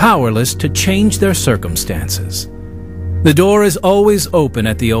 powerless to change their circumstances. The door is always open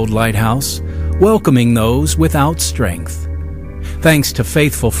at the old lighthouse, welcoming those without strength. Thanks to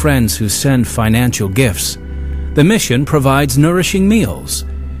faithful friends who send financial gifts, the mission provides nourishing meals,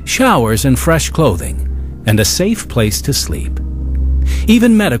 showers and fresh clothing, and a safe place to sleep.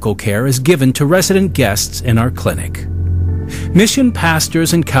 Even medical care is given to resident guests in our clinic. Mission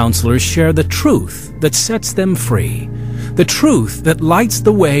pastors and counselors share the truth that sets them free, the truth that lights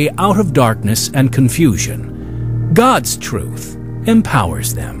the way out of darkness and confusion. God's truth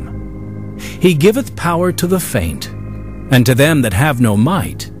empowers them. He giveth power to the faint, and to them that have no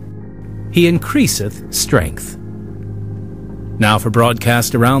might, he increaseth strength. Now for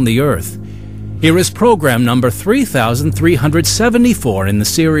broadcast around the earth, here is program number 3374 in the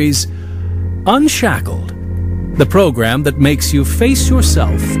series Unshackled, the program that makes you face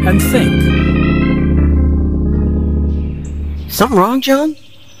yourself and think. Something wrong, John?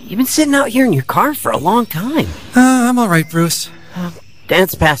 You've been sitting out here in your car for a long time. I'm all right, Bruce.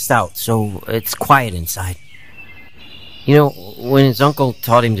 Dad's passed out, so it's quiet inside. You know, when his uncle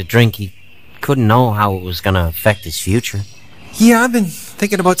taught him to drink, he couldn't know how it was going to affect his future. Yeah, I've been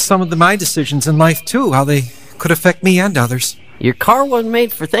thinking about some of my decisions in life, too, how they could affect me and others. Your car wasn't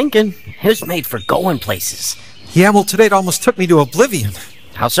made for thinking. It was made for going places. Yeah, well, today it almost took me to oblivion.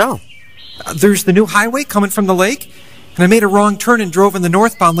 How so? There's the new highway coming from the lake, and I made a wrong turn and drove in the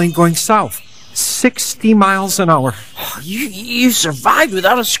northbound lane going south. 60 miles an hour. You survived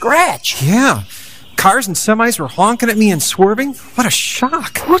without a scratch. Yeah. Cars and semis were honking at me and swerving. What a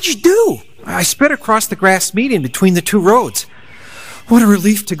shock. What'd you do? I sped across the grass median between the two roads. What a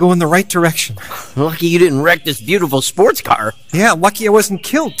relief to go in the right direction. Lucky you didn't wreck this beautiful sports car. Yeah, lucky I wasn't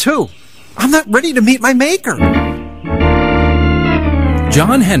killed, too. I'm not ready to meet my maker.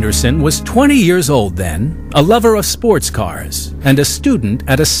 John Henderson was 20 years old then, a lover of sports cars, and a student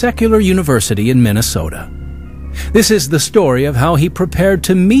at a secular university in Minnesota. This is the story of how he prepared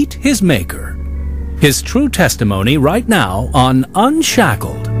to meet his maker. His true testimony right now on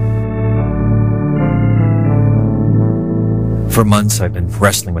Unshackled. For months, I've been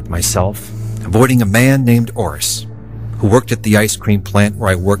wrestling with myself, avoiding a man named Oris, who worked at the ice cream plant where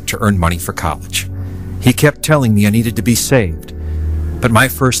I worked to earn money for college. He kept telling me I needed to be saved, but my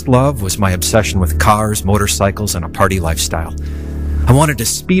first love was my obsession with cars, motorcycles, and a party lifestyle. I wanted to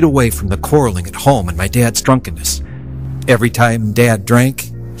speed away from the quarreling at home and my dad's drunkenness. Every time Dad drank,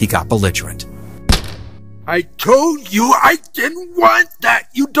 he got belligerent. I told you I didn't want that.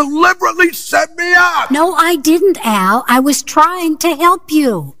 You deliberately set me up. No, I didn't, Al. I was trying to help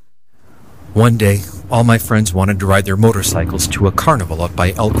you. One day, all my friends wanted to ride their motorcycles to a carnival up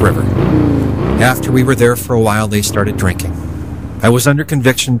by Elk River. After we were there for a while, they started drinking. I was under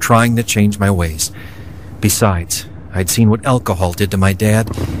conviction trying to change my ways. Besides, I'd seen what alcohol did to my dad,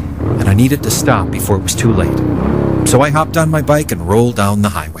 and I needed to stop before it was too late. So I hopped on my bike and rolled down the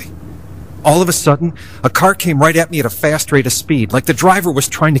highway. All of a sudden, a car came right at me at a fast rate of speed, like the driver was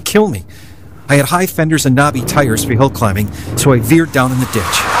trying to kill me. I had high fenders and knobby tires for hill climbing, so I veered down in the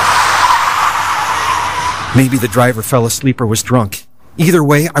ditch. Maybe the driver fell asleep or was drunk. Either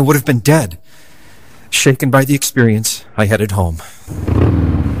way, I would have been dead. Shaken by the experience, I headed home.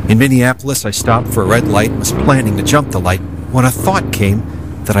 In Minneapolis, I stopped for a red light and was planning to jump the light when a thought came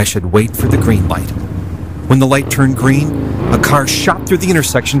that I should wait for the green light. When the light turned green, a car shot through the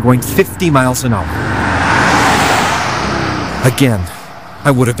intersection going 50 miles an hour. Again,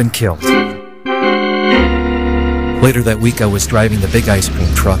 I would have been killed. Later that week, I was driving the big ice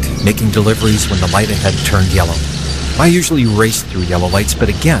cream truck, making deliveries when the light ahead turned yellow. I usually race through yellow lights, but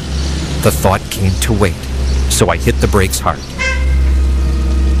again, the thought came to wait, so I hit the brakes hard.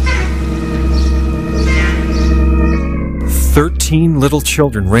 13 little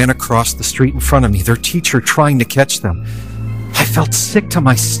children ran across the street in front of me, their teacher trying to catch them. I felt sick to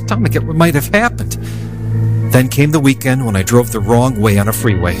my stomach at what might have happened. Then came the weekend when I drove the wrong way on a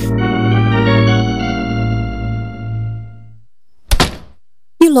freeway.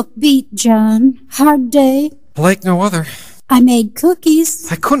 You look beat, John. Hard day? Like no other. I made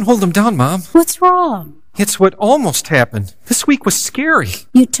cookies. I couldn't hold them down, Mom. What's wrong? It's what almost happened. This week was scary.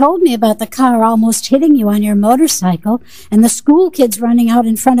 You told me about the car almost hitting you on your motorcycle and the school kids running out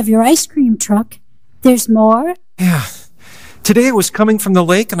in front of your ice cream truck. There's more? Yeah. Today I was coming from the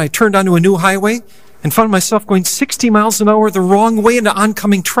lake and I turned onto a new highway and found myself going 60 miles an hour the wrong way into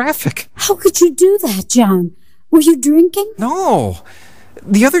oncoming traffic. How could you do that, John? Were you drinking? No.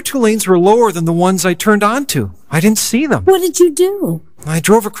 The other two lanes were lower than the ones I turned onto. I didn't see them. What did you do? I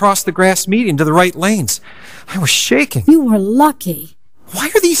drove across the grass median to the right lanes. I was shaking. You were lucky. Why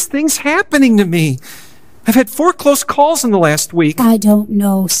are these things happening to me? I've had 4 close calls in the last week. I don't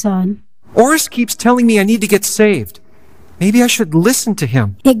know, son. Oris keeps telling me I need to get saved. Maybe I should listen to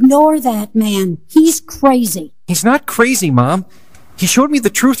him. Ignore that man. He's crazy. He's not crazy, Mom. He showed me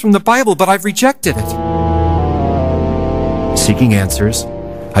the truth from the Bible, but I've rejected it. Seeking answers,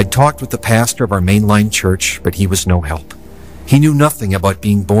 I'd talked with the pastor of our mainline church, but he was no help. He knew nothing about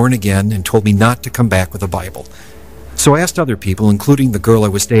being born again and told me not to come back with a Bible. So I asked other people, including the girl I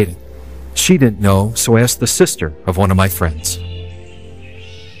was dating. She didn't know, so I asked the sister of one of my friends.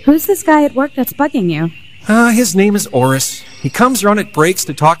 Who's this guy at work that's bugging you? His name is Oris. He comes around at breaks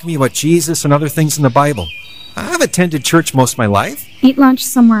to talk to me about Jesus and other things in the Bible. I've attended church most of my life. Eat lunch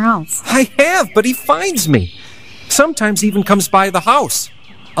somewhere else. I have, but he finds me. Sometimes he even comes by the house,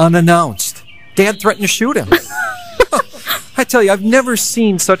 unannounced. Dad threatened to shoot him. I tell you, I've never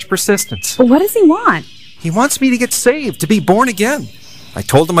seen such persistence. What does he want? He wants me to get saved, to be born again. I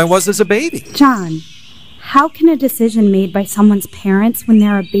told him I was as a baby. John, how can a decision made by someone's parents when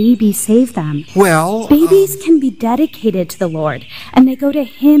they're a baby save them? Well, babies can be dedicated to the Lord, and they go to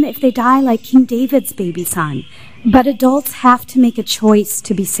Him if they die like King David's baby son. But adults have to make a choice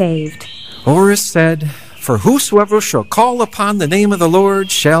to be saved. Oris said, "For whosoever shall call upon the name of the Lord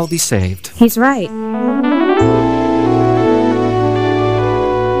shall be saved." He's right.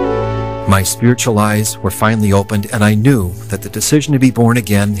 My spiritual eyes were finally opened, and I knew that the decision to be born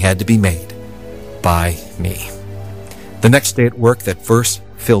again had to be made by me. The next day at work, that verse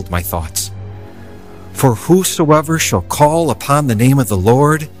filled my thoughts. For whosoever shall call upon the name of the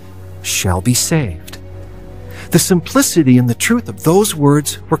Lord shall be saved. The simplicity and the truth of those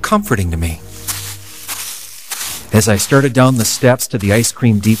words were comforting to me. As I started down the steps to the ice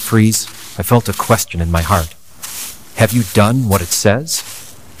cream deep freeze, I felt a question in my heart. Have you done what it says?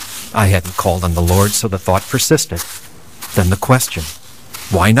 I hadn't called on the Lord, so the thought persisted. Then the question,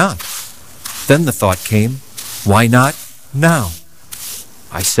 why not? Then the thought came, why not now?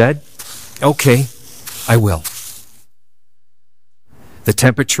 I said, okay, I will. The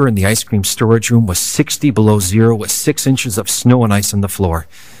temperature in the ice cream storage room was 60 below zero with 6 inches of snow and ice on the floor.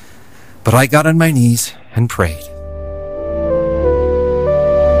 But I got on my knees and prayed.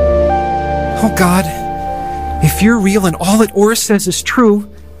 Oh God, if you're real and all that Oris says is true,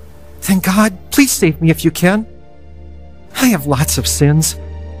 then God, please save me if you can. I have lots of sins.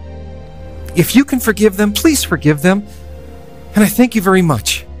 If you can forgive them, please forgive them. And I thank you very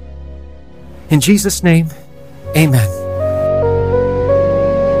much. In Jesus' name, amen.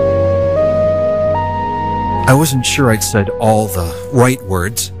 I wasn't sure I'd said all the right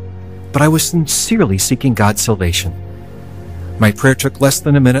words, but I was sincerely seeking God's salvation. My prayer took less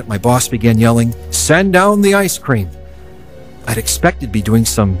than a minute. My boss began yelling, "Send down the ice cream." I'd expected to be doing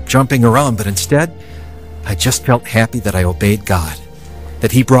some jumping around, but instead, I just felt happy that I obeyed God,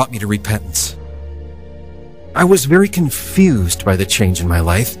 that He brought me to repentance. I was very confused by the change in my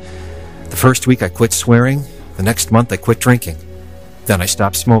life. The first week I quit swearing. The next month I quit drinking. Then I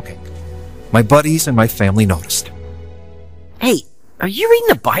stopped smoking. My buddies and my family noticed. Hey, are you reading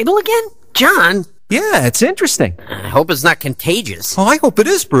the Bible again? John? Yeah, it's interesting. I hope it's not contagious. Oh, I hope it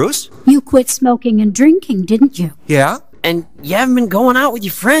is, Bruce. You quit smoking and drinking, didn't you? Yeah? And you haven't been going out with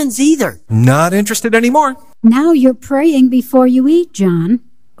your friends either. Not interested anymore. Now you're praying before you eat, John.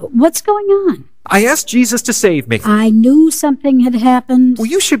 What's going on? I asked Jesus to save me. I knew something had happened. Well,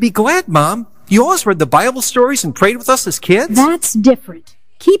 you should be glad, Mom. You always read the Bible stories and prayed with us as kids. That's different.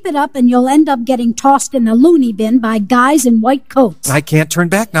 Keep it up and you'll end up getting tossed in the loony bin by guys in white coats. I can't turn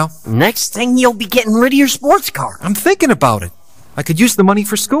back now. Next thing, you'll be getting rid of your sports car. I'm thinking about it. I could use the money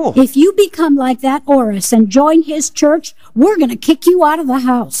for school. If you become like that Oris and join his church, we're going to kick you out of the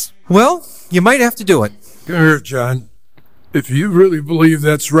house. Well, you might have to do it. Here, John. If you really believe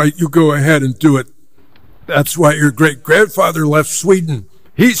that's right, you go ahead and do it. That's why your great-grandfather left Sweden.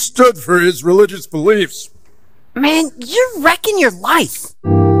 He stood for his religious beliefs. Man, you're wrecking your life.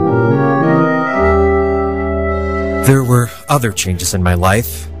 There were other changes in my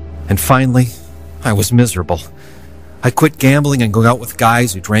life, and finally, I was miserable. I quit gambling and going out with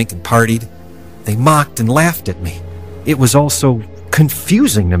guys who drank and partied. They mocked and laughed at me. It was all so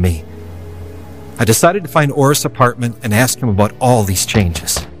confusing to me. I decided to find Oris' apartment and ask him about all these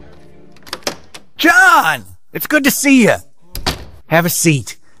changes. John! It's good to see you. Have a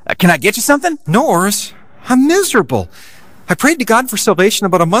seat. Can I get you something? No, Oris. I'm miserable. I prayed to God for salvation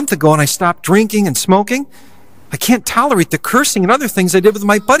about a month ago and I stopped drinking and smoking. I can't tolerate the cursing and other things I did with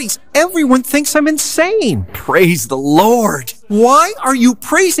my buddies. Everyone thinks I'm insane. Praise the Lord. Why are you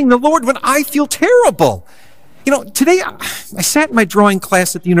praising the Lord when I feel terrible? You know, today I sat in my drawing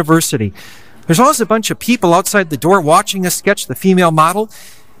class at the university. There's always a bunch of people outside the door watching us sketch the female model,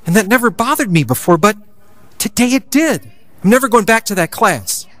 and that never bothered me before, but today it did. I'm never going back to that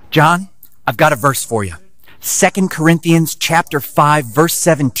class. John, I've got a verse for you. 2 Corinthians chapter 5, verse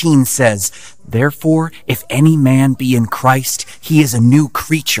 17 says, "Therefore, if any man be in Christ, he is a new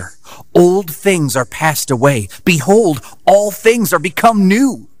creature. Old things are passed away. Behold, all things are become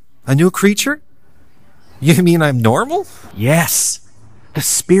new." A new creature? You mean I'm normal? Yes. The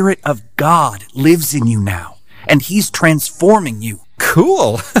Spirit of God lives in you now, and He's transforming you.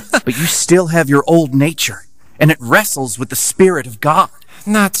 Cool. But you still have your old nature, and it wrestles with the Spirit of God.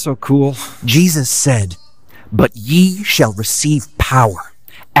 Not so cool. Jesus said, "But ye shall receive power.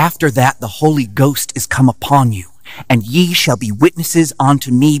 After that the Holy Ghost is come upon you, and ye shall be witnesses unto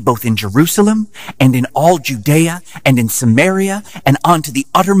me both in Jerusalem, and in all Judea, and in Samaria, and unto the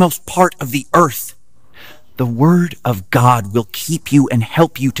uttermost part of the earth." The Word of God will keep you and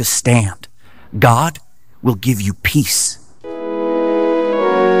help you to stand. God will give you peace.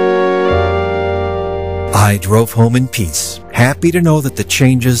 I drove home in peace, happy to know that the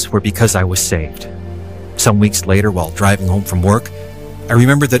changes were because I was saved. Some weeks later, while driving home from work, I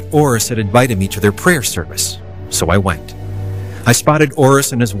remembered that Oris had invited me to their prayer service, so I went. I spotted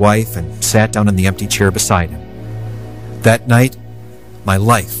Oris and his wife and sat down in the empty chair beside him. That night, my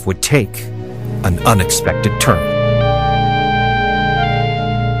life would take an unexpected turn.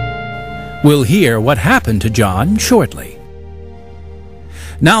 We'll hear what happened to John shortly.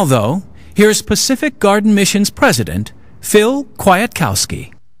 Now, though, here's Pacific Garden Mission's president, Phil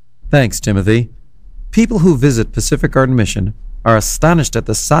Kwiatkowski. Thanks, Timothy. People who visit Pacific Garden Mission are astonished at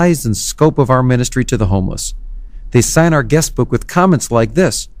the size and scope of our ministry to the homeless. They sign our guest book with comments like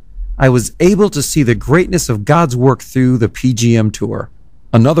this: "I was able to see the greatness of God's work through the PGM tour."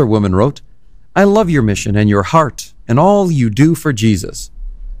 Another woman wrote, "I love your mission and your heart and all you do for Jesus."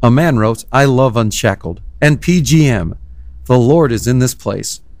 A man wrote, "I love Unshackled and PGM. The Lord is in this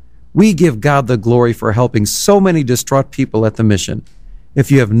place. We give God the glory for helping so many distraught people at the mission. If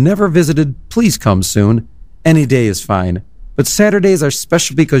you have never visited, please come soon. Any day is fine. But Saturdays are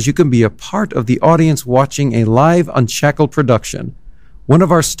special because you can be a part of the audience watching a live Unshackled production. One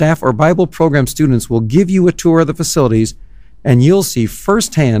of our staff or Bible program students will give you a tour of the facilities, and you'll see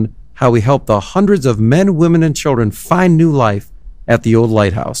firsthand how we help the hundreds of men, women, and children find new life at the old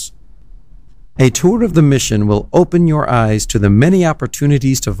lighthouse. A tour of the mission will open your eyes to the many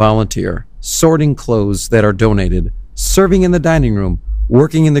opportunities to volunteer, sorting clothes that are donated, serving in the dining room,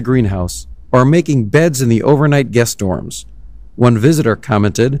 working in the greenhouse, or making beds in the overnight guest dorms." One visitor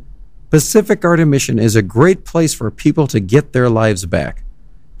commented, Pacific Garden Mission is a great place for people to get their lives back.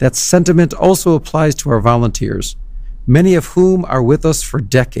 That sentiment also applies to our volunteers, many of whom are with us for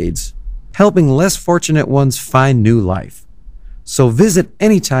decades, helping less fortunate ones find new life. So visit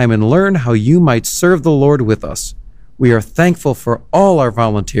anytime and learn how you might serve the Lord with us. We are thankful for all our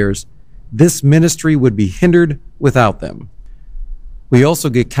volunteers. This ministry would be hindered without them. We also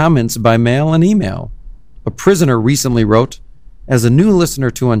get comments by mail and email. A prisoner recently wrote, "As a new listener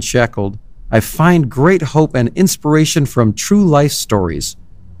to Unshackled, I find great hope and inspiration from true life stories."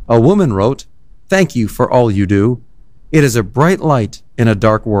 A woman wrote, "Thank you for all you do. It is a bright light in a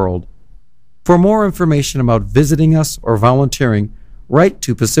dark world." For more information about visiting us or volunteering, write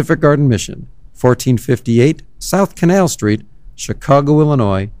to Pacific Garden Mission, 1458 South Canal Street, Chicago,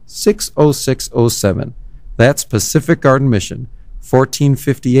 Illinois, 60607. That's Pacific Garden Mission,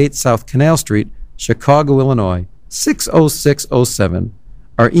 1458 South Canal Street, Chicago, Illinois, 60607.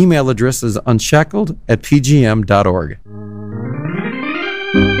 Our email address is unshackled@pgm.org.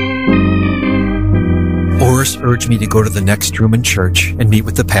 Oris urged me to go to the next room in church and meet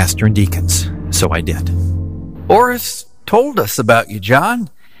with the pastor and deacons, so I did. Oris told us about you, John.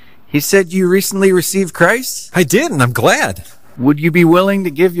 He said you recently received Christ? I did, and I'm glad. Would you be willing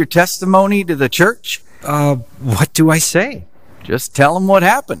to give your testimony to the church? What do I say? Just tell them what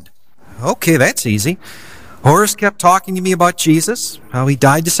happened. Okay, that's easy. Oris kept talking to me about Jesus, how he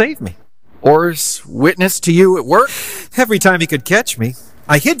died to save me. Oris witnessed to you at work? Every time he could catch me.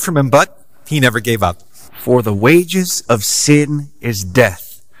 I hid from him, but he never gave up. For the wages of sin is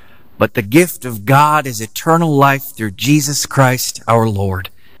death, but the gift of God is eternal life through Jesus Christ our Lord.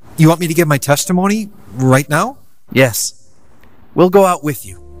 You want me to give my testimony right now? Yes. We'll go out with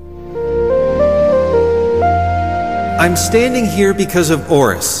you. I'm standing here because of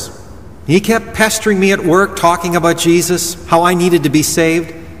Oris. He kept pestering me at work, talking about Jesus, how I needed to be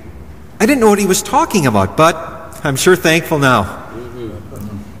saved. I didn't know what he was talking about, but I'm sure thankful now.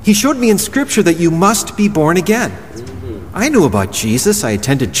 He showed me in Scripture that you must be born again. I knew about Jesus. I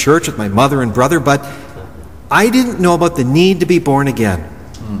attended church with my mother and brother, but I didn't know about the need to be born again.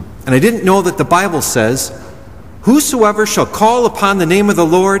 And I didn't know that the Bible says, "Whosoever shall call upon the name of the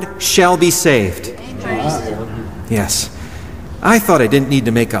Lord shall be saved." Yes, I thought I didn't need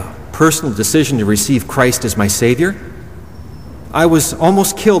to make a personal decision to receive Christ as my Savior. I was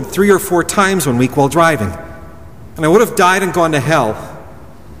almost killed 3 or 4 times one week while driving, and I would have died and gone to hell.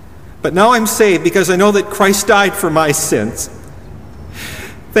 But now I'm saved because I know that Christ died for my sins.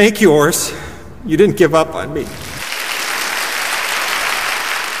 Thank you, Oris. You didn't give up on me.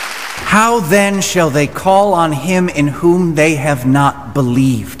 How then shall they call on him in whom they have not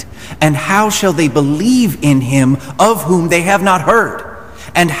believed? And how shall they believe in him of whom they have not heard?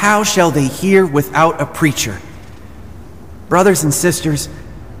 And how shall they hear without a preacher? Brothers and sisters,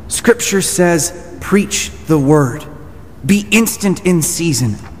 Scripture says, preach the word. Be instant in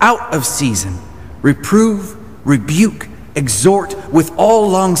season, out of season. Reprove, rebuke, exhort with all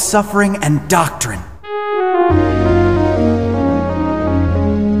long-suffering and doctrine.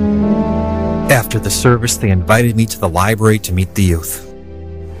 After the service, they invited me to the library to meet the youth.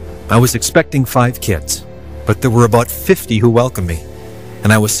 I was expecting 5 kids, but there were about 50 who welcomed me,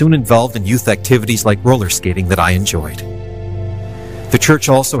 and I was soon involved in youth activities like roller skating that I enjoyed. The church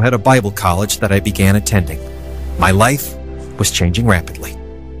also had a Bible college that I began attending. My life was changing rapidly.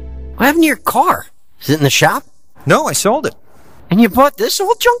 What happened to your car? Is it in the shop? No, I sold it. And you bought this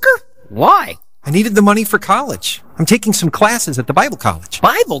old junker? Why? I needed the money for college. I'm taking some classes at the Bible college.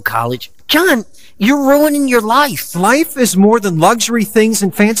 Bible college? John, you're ruining your life. Life is more than luxury things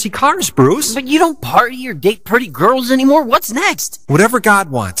and fancy cars, Bruce. But you don't party or date pretty girls anymore. What's next? Whatever God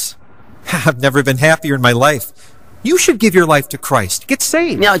wants. I've never been happier in my life. You should give your life to Christ. Get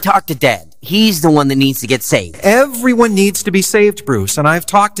saved. Now, talk to Dad. He's the one that needs to get saved. Everyone needs to be saved, Bruce, and I've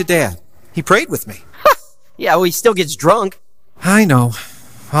talked to Dad. He prayed with me. Yeah, well, he still gets drunk. I know.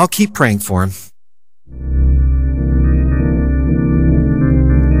 I'll keep praying for him.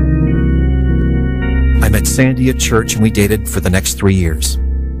 I met Sandy at church and we dated for the next 3 years.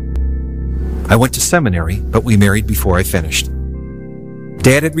 I went to seminary, but we married before I finished.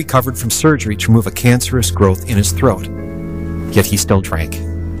 Dad had recovered from surgery to remove a cancerous growth in his throat, yet he still drank.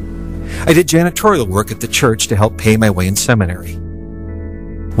 I did janitorial work at the church to help pay my way in seminary.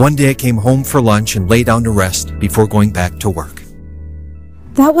 One day I came home for lunch and lay down to rest before going back to work.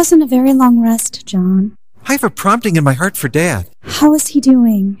 That wasn't a very long rest, John. I have a prompting in my heart for Dad. How is he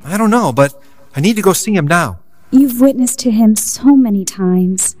doing? I don't know, but I need to go see him now. You've witnessed to him so many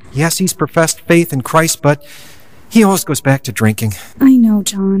times. Yes, he's professed faith in Christ, but he always goes back to drinking. I know,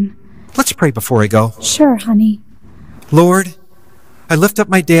 John. Let's pray before I go. Sure, honey. Lord, I lift up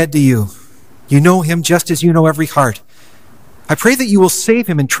my dad to you. You know him just as you know every heart. I pray that you will save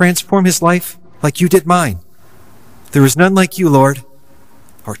him and transform his life like you did mine. There is none like you, Lord.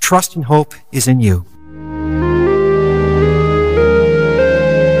 Our trust and hope is in you.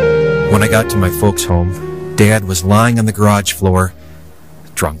 When I got to my folks' home, Dad was lying on the garage floor,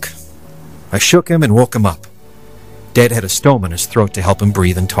 drunk. I shook him and woke him up. Dad had a stone in his throat to help him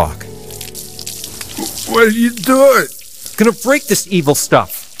breathe and talk. What are you doing? Gonna break this evil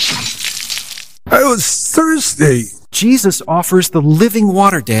stuff. I was thirsty. Jesus offers the living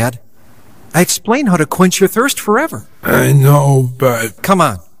water, Dad. I explained how to quench your thirst forever. I know, but... Come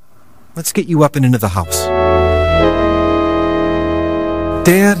on. Let's get you up and into the house.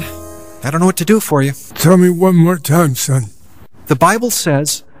 Dad, I don't know what to do for you. Tell me one more time, son. The Bible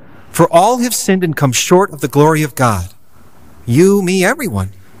says, "For all have sinned and come short of the glory of God." You, me,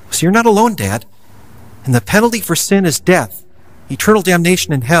 everyone. So you're not alone, Dad. And the penalty for sin is death, eternal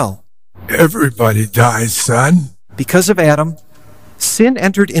damnation in hell. Everybody dies, son. Because of Adam, sin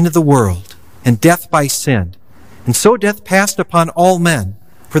entered into the world, and death by sin. And so death passed upon all men,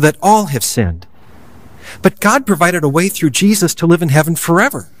 for that all have sinned. But God provided a way through Jesus to live in heaven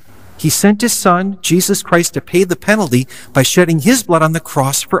forever. He sent his Son, Jesus Christ, to pay the penalty by shedding his blood on the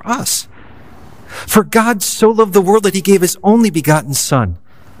cross for us. For God so loved the world that he gave his only begotten Son,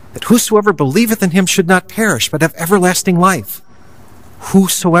 that whosoever believeth in him should not perish, but have everlasting life.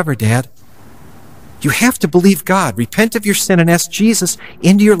 Whosoever, Dad. You have to believe God, repent of your sin, and ask Jesus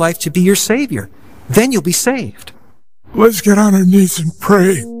into your life to be your Savior. Then you'll be saved. Let's get on our knees and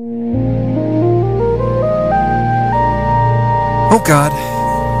pray. Oh God,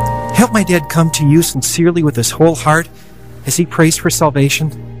 help my dad come to you sincerely with his whole heart as he prays for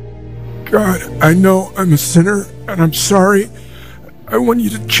salvation. God, I know I'm a sinner, and I'm sorry. I want you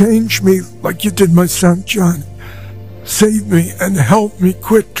to change me like you did my son John. Save me and help me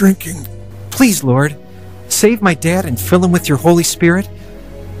quit drinking. Please, Lord, save my dad and fill him with your Holy Spirit.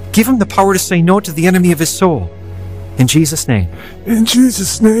 Give him the power to say no to the enemy of his soul. In Jesus' name. In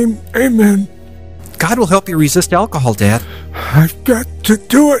Jesus' name, amen. God will help you resist alcohol, Dad. I've got to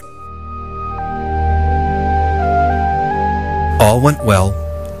do it. All went well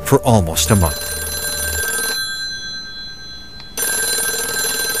for almost a month.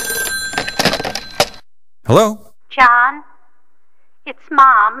 Hello? John, it's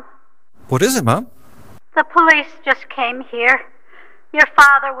Mom. What is it, Mom? The police just came here. Your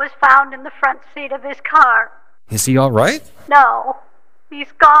father was found in the front seat of his car. Is he all right? No,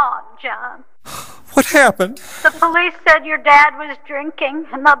 he's gone, John. What happened? The police said your dad was drinking,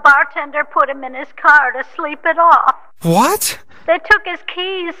 and the bartender put him in his car to sleep it off. What? They took his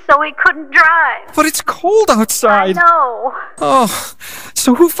keys so he couldn't drive. But it's cold outside. I know. Oh,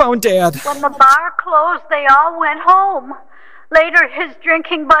 so who found Dad? When the bar closed, they all went home. Later, his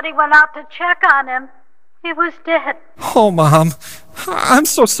drinking buddy went out to check on him. He was dead. Oh, Mom, I'm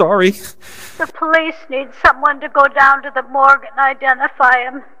so sorry. The police need someone to go down to the morgue and identify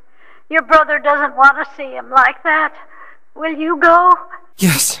him. Your brother doesn't want to see him like that. Will you go?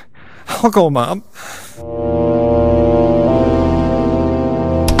 Yes, I'll go, Mom.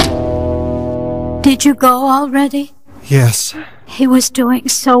 Did you go already? Yes. He was doing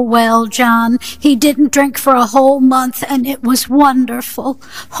so well, John. He didn't drink for a whole month, and it was wonderful.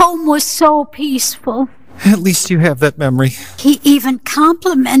 Home was so peaceful. At least you have that memory. He even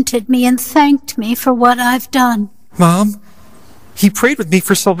complimented me and thanked me for what I've done. Mom, he prayed with me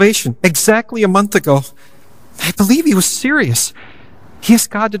for salvation exactly a month ago. I believe he was serious. He asked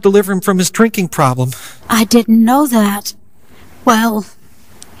God to deliver him from his drinking problem. I didn't know that. Well,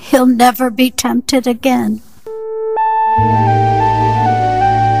 he'll never be tempted again.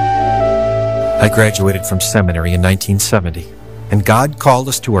 I graduated from seminary in 1970, and God called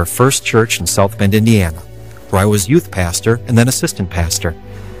us to our first church in South Bend, Indiana, where I was youth pastor and then assistant pastor.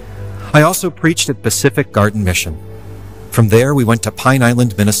 I also preached at Pacific Garden Mission. From there, we went to Pine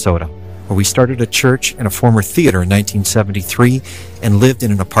Island, Minnesota, where we started a church and a former theater in 1973 and lived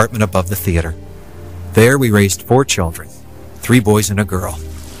in an apartment above the theater. There, we raised 4 children, 3 boys and a girl.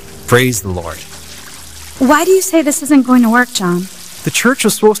 Praise the Lord. Why do you say this isn't going to work, John? The church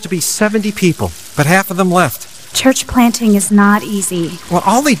was supposed to be 70 people, but half of them left. Church planting is not easy. Well,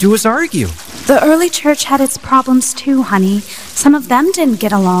 all they do is argue. The early church had its problems too, honey. Some of them didn't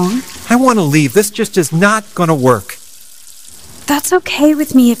get along. I want to leave. This just is not going to work. That's okay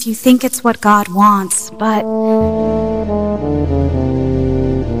with me if you think it's what God wants, but...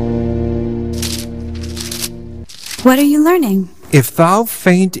 What are you learning? If thou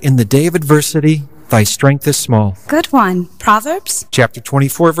faint in the day of adversity, thy strength is small. Good one. Proverbs? Chapter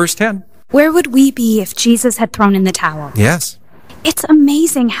 24, verse 10. Where would we be if Jesus had thrown in the towel? Yes. It's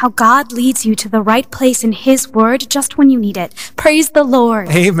amazing how God leads you to the right place in His Word just when you need it. Praise the Lord.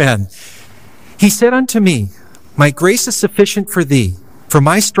 Amen. He said unto me, My grace is sufficient for thee, for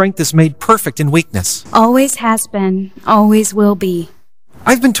my strength is made perfect in weakness. Always has been, always will be.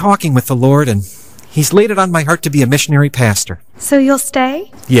 I've been talking with the Lord, and He's laid it on my heart to be a missionary pastor. So you'll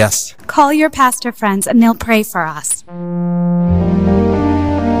stay? Yes. Call your pastor friends and they'll pray for us.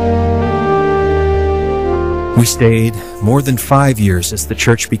 We stayed more than 5 years as the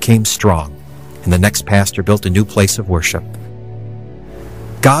church became strong, and the next pastor built a new place of worship.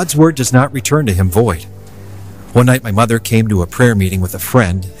 God's word does not return to him void. One night my mother came to a prayer meeting with a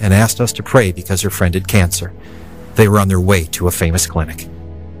friend and asked us to pray because her friend had cancer. They were on their way to a famous clinic.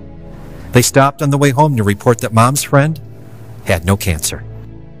 They stopped on the way home to report that Mom's friend had no cancer.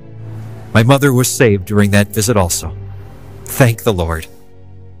 My mother was saved during that visit also. Thank the Lord.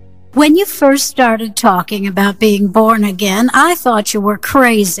 When you first started talking about being born again, I thought you were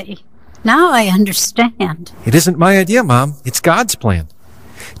crazy. Now I understand. It isn't my idea, Mom. It's God's plan.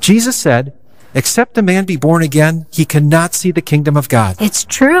 Jesus said, except a man be born again, he cannot see the kingdom of God. It's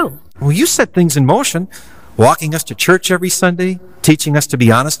true. Well, you set things in motion, walking us to church every Sunday, teaching us to be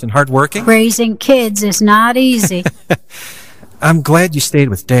honest and hardworking. Raising kids is not easy. I'm glad you stayed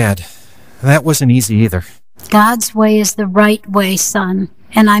with Dad. That wasn't easy either. God's way is the right way, son,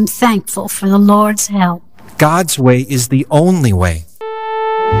 and I'm thankful for the Lord's help. God's way is the only way.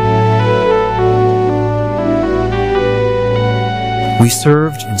 We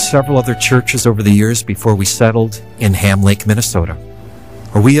served in several other churches over the years before we settled in Ham Lake, Minnesota,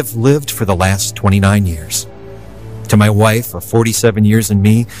 where we have lived for the last 29 years. To my wife of 47 years and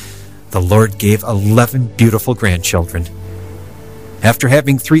me, the Lord gave 11 beautiful grandchildren. After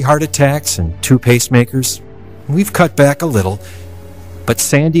having 3 heart attacks and 2 pacemakers, we've cut back a little, but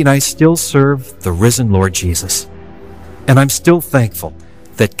Sandy and I still serve the risen Lord Jesus. And I'm still thankful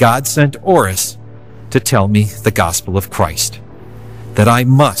that God sent Oris to tell me the gospel of Christ, that I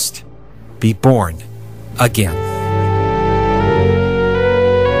must be born again.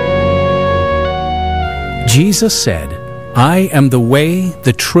 Jesus said, I am the way,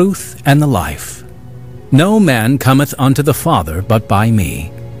 the truth, and the life. No man cometh unto the Father but by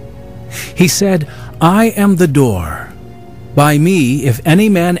me. He said, I am the door. By me, if any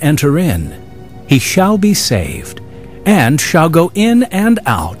man enter in, he shall be saved, and shall go in and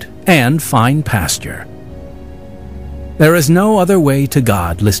out, and find pasture. There is no other way to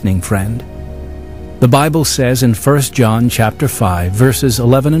God, listening friend. The Bible says in 1 John chapter 5, verses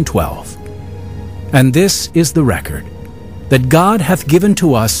 11 and 12, And this is the record, that God hath given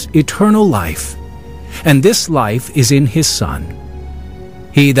to us eternal life, and this life is in his Son.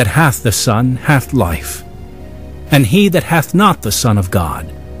 He that hath the Son hath life, and he that hath not the Son of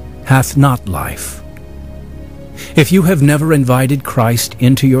God hath not life. If you have never invited Christ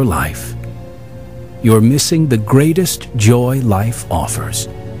into your life, you're missing the greatest joy life offers.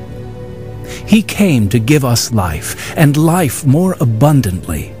 He came to give us life, and life more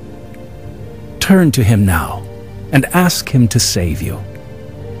abundantly. Turn to him now and ask him to save you.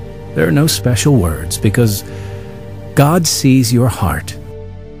 There are no special words because God sees your heart.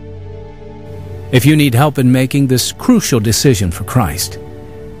 If you need help in making this crucial decision for Christ,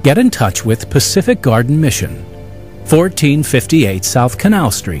 get in touch with Pacific Garden Mission, 1458 South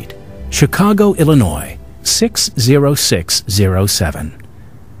Canal Street, Chicago, Illinois, 60607.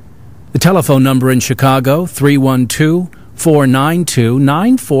 The telephone number in Chicago,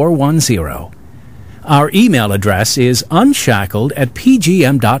 312-492-9410. Our email address is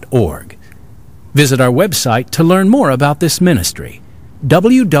unshackled@pgm.org. Visit our website to learn more about this ministry,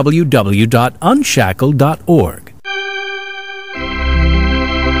 www.unshackled.org.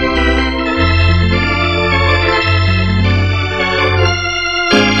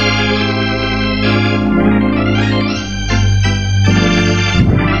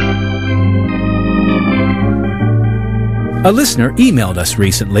 A listener emailed us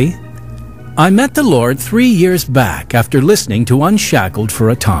recently. I met the Lord 3 years back after listening to Unshackled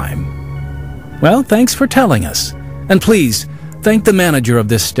for a time. Well, thanks for telling us. And please, thank the manager of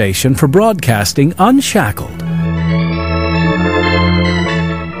this station for broadcasting Unshackled.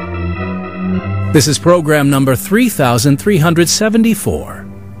 This is program number 3374.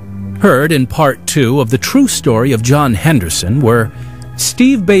 Heard in part 2 of the true story of John Henderson were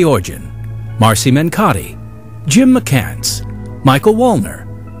Steve Bayorgian, Marcy Mencati, Jim McCants, Michael Wallner,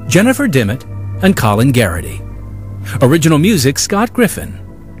 Jennifer Dimmitt, and Colin Garrity. Original music, Scott Griffin.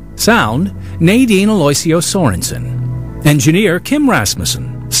 Sound, Nadine Aloisio Sorensen. Engineer, Kim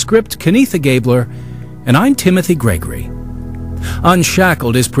Rasmussen. Script, Kenitha Gabler. And I'm Timothy Gregory.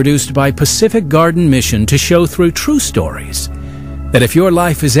 Unshackled is produced by Pacific Garden Mission to show through true stories that if your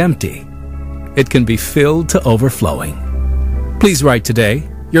life is empty, it can be filled to overflowing. Please write today.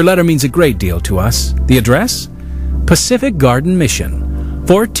 Your letter means a great deal to us. The address? Pacific Garden Mission,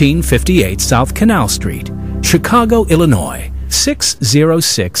 1458 South Canal Street, Chicago, Illinois,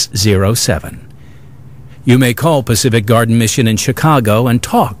 60607. You may call Pacific Garden Mission in Chicago and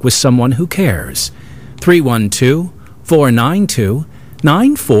talk with someone who cares.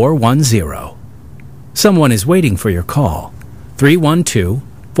 312-492-9410. Someone is waiting for your call.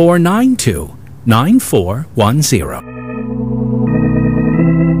 312-492-9410.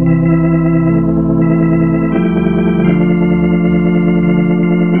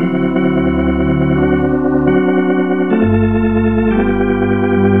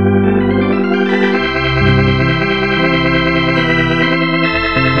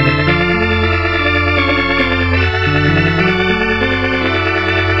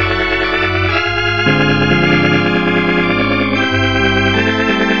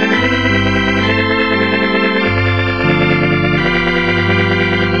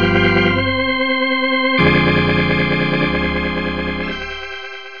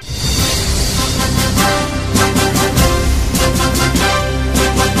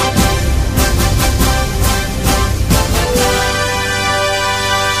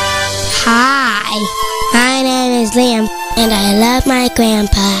 Liam, and I love my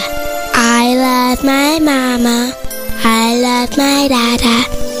grandpa. I love my mama. I love my dada.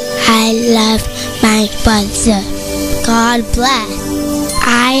 I love my brother. God bless.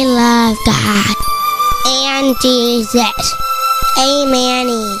 I love God and Jesus.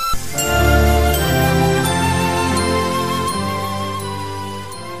 Amen.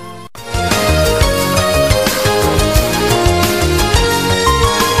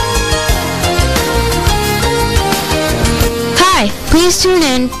 Please tune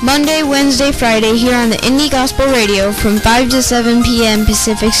in Monday, Wednesday, Friday here on the Indie Gospel Radio from 5 to 7 p.m.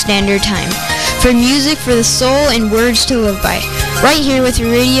 Pacific Standard Time for music for the soul and words to live by. Right here with your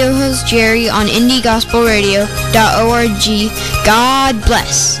radio host Jerry on indiegospelradio.org. God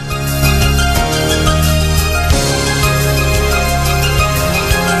bless.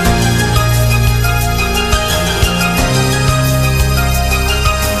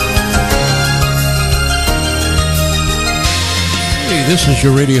 This is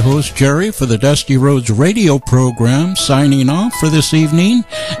your radio host, Jerry, for the Dusty Roads radio program, signing off for this evening.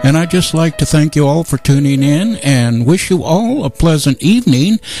 And I'd just like to thank you all for tuning in and wish you all a pleasant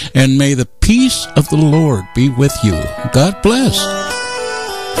evening. And may the peace of the Lord be with you. God bless.